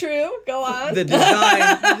 Go on. The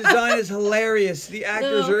design is hilarious. The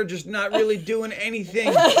actors are just not really doing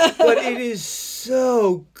anything, but it is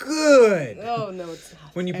so good. Oh no, it's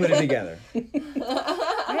not. When you put it together.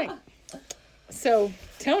 Right. So,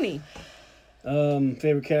 Tony.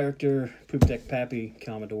 Favorite character, Poop Deck Pappy,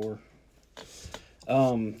 Commodore.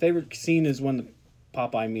 Favorite scene is when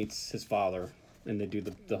Popeye meets his father. And they do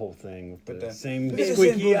the whole thing with the same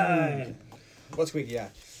squeaky eye. What squeaky eye?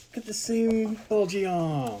 Got the same bulgy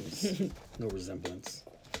arms. No resemblance.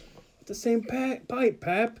 The same pipe,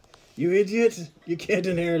 Pap. You idiot. You can't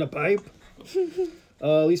inherit a pipe.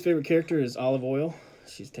 Least favorite character is Olive Oil.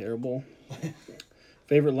 She's terrible.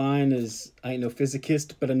 Favorite line is, I ain't no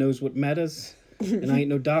physicist, but I knows what matters. And I ain't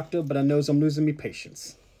no doctor, but I knows I'm losing me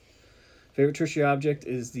patience. Favorite tertiary object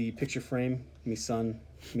is the picture frame, me son,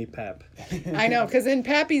 me Pap. I know, because in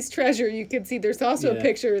Pappy's Treasure, you can see there's also a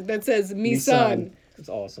picture that says me son. It's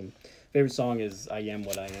awesome. Favorite song is I Am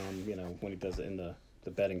What I Am, when he does it in the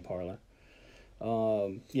betting parlor.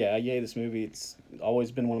 Yay, this movie. It's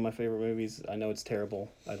always been one of my favorite movies. I know it's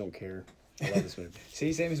terrible. I don't care. I love this movie.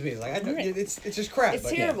 See, same as me. Like, I know, it's just crap. It's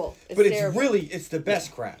terrible. Yeah. But it's the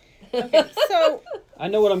best crap. Okay, so I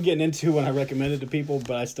know what I'm getting into when I recommend it to people,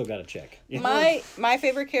 but I still got to check. My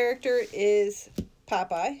favorite character is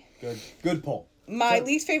Popeye. Good pull. My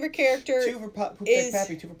least favorite character Two for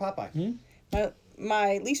Pappy, two for Popeye.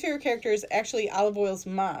 My least favorite character is actually Olive Oil's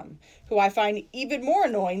mom, who I find even more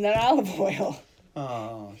annoying than Olive Oil.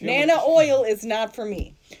 Oh, Nana Oil is not for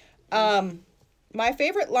me. My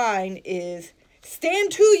favorite line is,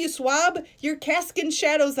 "Stand to, you swab! You're casting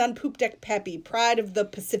shadows on Poop Deck Pappy, pride of the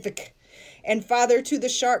Pacific. And father to the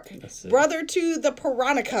shark, brother to the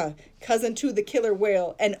piranha, cousin to the killer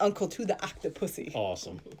whale, and uncle to the octopussy."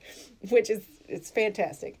 Awesome. It's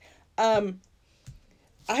fantastic. I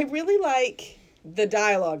really like the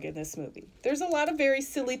dialogue in this movie. There's a lot of very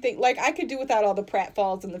silly things. Like, I could do without all the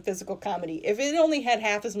pratfalls and the physical comedy. If it only had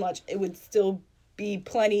half as much, it would still be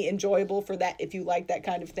plenty enjoyable for that if you like that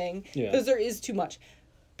kind of thing. Because there is too much.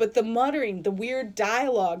 But the muttering, the weird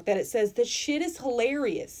dialogue that it says, this shit is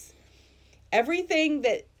hilarious. Everything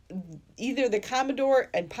that either the Commodore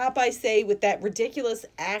and Popeye say with that ridiculous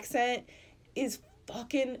accent is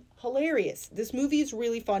fucking hilarious. This movie is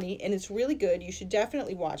really funny and it's really good. You should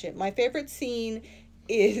definitely watch it. My favorite scene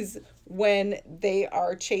is when they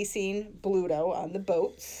are chasing Bluto on the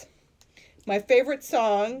boats. My favorite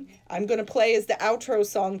song I'm going to play is the outro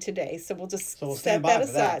song today, so we'll just set that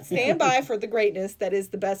aside. Stand by for the greatness that is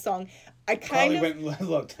the best song. I kind of went,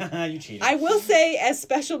 look, you cheated. I will say, as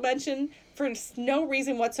special mention, for no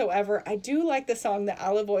reason whatsoever, I do like the song that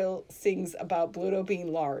Olive Oil sings about Bluto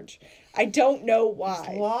being large. I don't know why.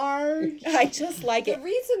 It's large. I just like it. The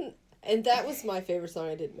reason, and that was my favorite song,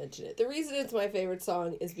 I didn't mention it. The reason it's my favorite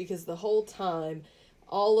song is because the whole time,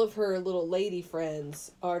 all of her little lady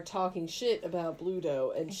friends are talking shit about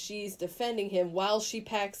Bluto, and she's defending him while she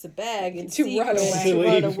packs a bag and To run away. To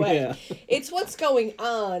run away. Yeah. It's what's going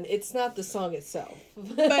on. It's not the song itself.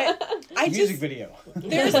 But I Music video.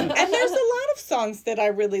 there's a lot of songs that I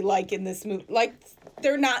really like in this movie. Like,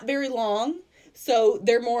 they're not very long, so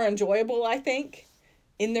they're more enjoyable, I think,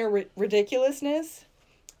 in their ridiculousness.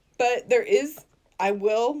 But I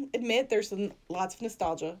will admit, there's lots of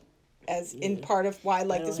nostalgia as in part of why I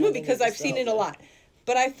like this movie, because I've seen it a lot.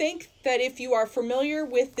 But I think that if you are familiar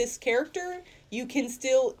with this character, you can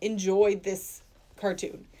still enjoy this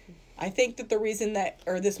cartoon. I think that the reason I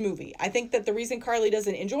think that the reason Carly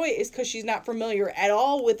doesn't enjoy it is because she's not familiar at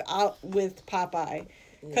all with Popeye.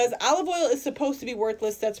 Because olive oil is supposed to be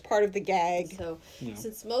worthless. That's part of the gag. So, No.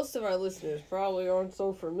 since most of our listeners probably aren't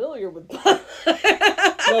so familiar with No,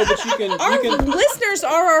 but you can. Our You can. listeners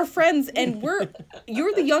are our friends, and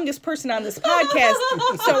you're the youngest person on this podcast,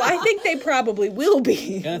 so I think they probably will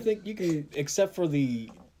be. And I think you can, except for the,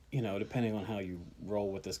 depending on how you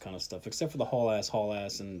roll with this kind of stuff, except for the haul ass,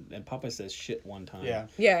 and Popeye says shit one time. Yeah.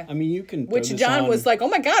 Yeah. I mean, you can. Which throw this John on- was like, "Oh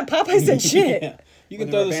my God, Popeye said shit." Yeah. You can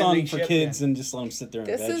When throw they were this on abandoning for ship, kids yeah. and just let them sit there and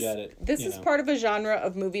veg at it. This is part of a genre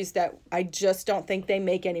of movies that I just don't think they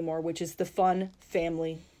make anymore, which is the fun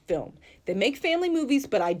family film. They make family movies,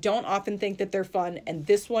 but I don't often think that they're fun, and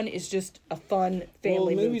this one is just a fun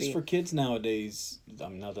family movie. Movies for kids nowadays,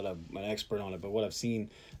 not that I'm an expert on it, but what I've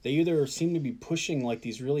seen, they either seem to be pushing like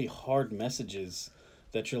these really hard messages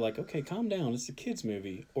that you're like, okay, calm down, it's a kids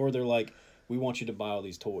movie, or they're like, we want you to buy all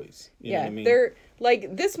these toys. You know what I mean? They're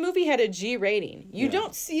like, this movie had a G rating. You Yeah.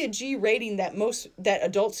 don't see a G rating that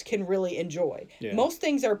adults can really enjoy. Yeah. Most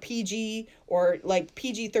things are PG or like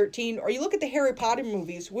PG-13. Or you look at the Harry Potter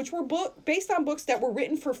movies, which were based on books that were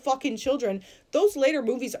written for fucking children. Those later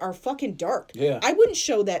movies are fucking dark. Yeah. I wouldn't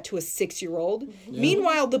show that to a 6-year-old. Yeah.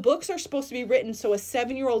 Meanwhile, the books are supposed to be written so a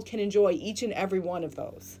 7-year-old can enjoy each and every one of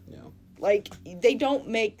those. Yeah. Like, they don't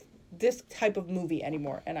make this type of movie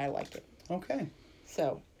anymore, and I like it. Okay.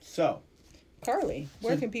 So, Carly,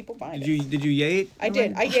 where can people find it? Did you yay it? I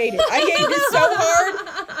did. I yayed it. I yayed it so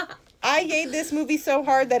hard. I yayed this movie so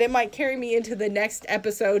hard that it might carry me into the next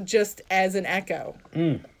episode just as an echo.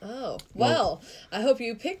 Oh, well, I hope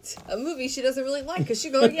you picked a movie she doesn't really like because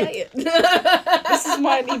she's going to yay it. This is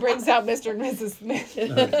when he brings out Mr. and Mrs. Smith.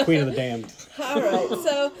 Queen of the Damned. All right,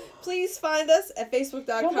 so please find us at No more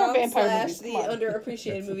facebook.com/the vampire movies, come on.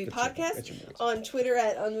 Underappreciated Movie Podcast, on Twitter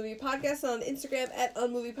at Unmovie Podcast, on Instagram at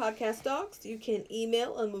Unmovie Podcast Docs. You can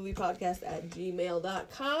email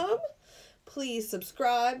unmoviepodcast@gmail.com. Please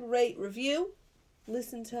subscribe, rate, review,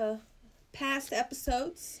 listen to past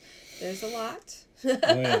episodes. There's a lot. Oh,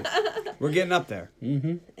 yeah. We're getting up there.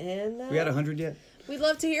 Mm-hmm. And We got 100 yet? we'd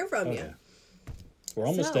love to hear from you. Okay. We're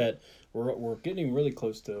almost So- at. We're getting really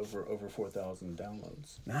close to over 4,000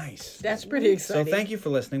 downloads. Nice. That's pretty So exciting. thank you for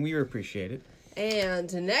listening. We appreciate it.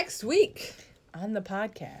 And next week, On the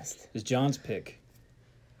podcast. Is John's pick?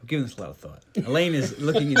 I'm giving this a lot of thought. Elaine is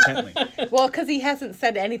looking intently. Well, because he hasn't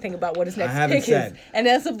said anything about what his next haven't pick said. is. And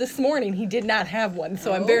as of this morning, he did not have one,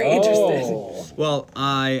 so I'm very interested. Oh. Well,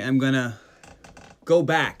 I am going to go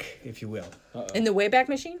back, if you will. In the Wayback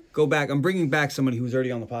Machine? Go back. I'm bringing back somebody who's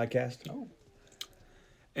already on the podcast. Oh.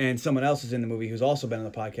 And someone else is in the movie who's also been on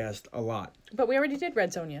the podcast a lot. But we already did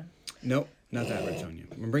Red Sonja. Nope, not that Red Sonja.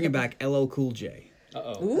 I'm bringing back LL Cool J.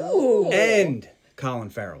 Uh-oh. Ooh. And Colin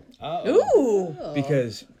Farrell. Uh-oh. Ooh.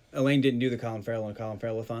 Because Elaine didn't do the Colin Farrell and Colin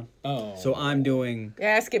Farrell-a-thon. Oh. So I'm doing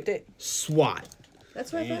Yeah, I skipped it. SWAT.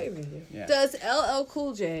 that's what I thought you were going to do. Yeah. Does LL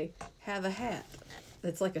Cool J have a hat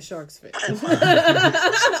that's like a shark's fin?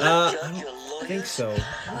 I don't think so.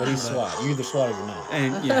 But he's SWAT. You either SWAT or you're not.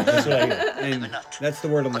 And yeah, That's what I hear. and that's the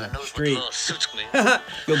word on the street.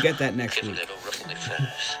 You'll get that next week.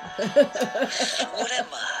 What am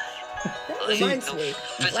I? That reminds me.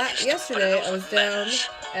 Yesterday, I was down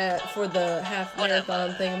for the half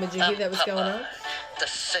marathon thingamajiggy that was going on, The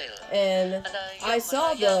sailor. and I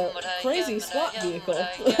saw the crazy SWAT vehicle.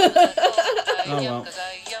 Oh well.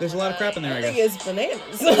 There's a lot of crap in there, I Thing guess. is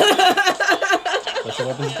bananas. Special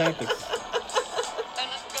weapons and tactics.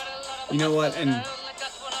 You know what? And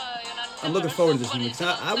I'm looking forward to this movie. 'Cause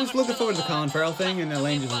I was looking forward to the Colin Farrell thing, and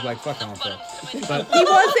Elaine just was like, "Fuck Colin Farrell." But He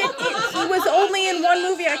was only in one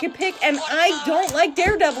movie I could pick, and I don't like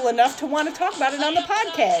Daredevil enough to want to talk about it on the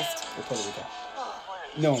podcast. Or Puerto Rico.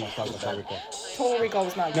 no one wants to talk about Puerto Rico. Total Recall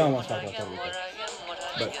was not No good. one wants to talk about Puerto Rico.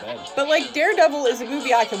 But like Daredevil is a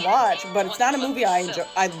movie I can watch, but it's not a movie I enjoy.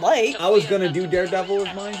 I like. I was gonna do Daredevil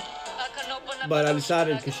as mine, but I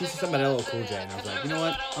decided because she said something about LL Cool J, and I was like, you know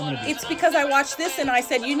what? I'm gonna do. It's because I watched this and I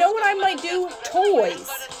said, you know what I might do? Toys.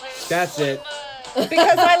 That's it.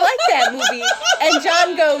 Because I like that movie. And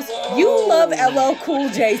John goes, you love LL Cool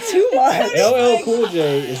J too much. LL Cool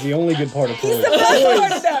J is the only good part of He's Toys. the best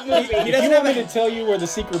part of that movie. He If doesn't you want have me a to tell you where the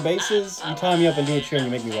secret base is, you tie me up into a chair and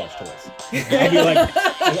you make me watch Toys. I'll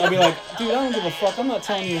be like, dude, I don't give a fuck. I'm not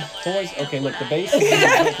telling you Toys. Okay, look, the base is...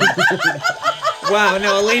 Wow,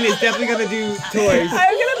 no, Elaine is definitely gonna do Toys.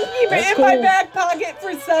 I'm gonna keep it That's in my cool. back pocket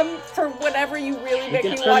for whenever you really We make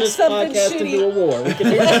can me turn watch this something podcast into a shitty. war. We can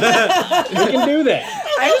do that. We can do that.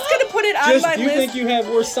 I'm just gonna put it on Just my You list. think you have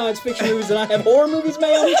worse science fiction movies than I have horror movies,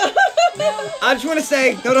 man? I just want to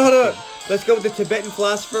say, no, hold on. Let's go with the Tibetan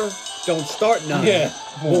philosopher. Don't start none. Yeah.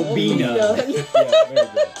 Won't be none. Yeah, very good. I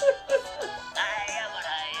am what I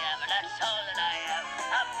am, and that's all that I am.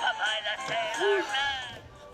 I by the sailor man.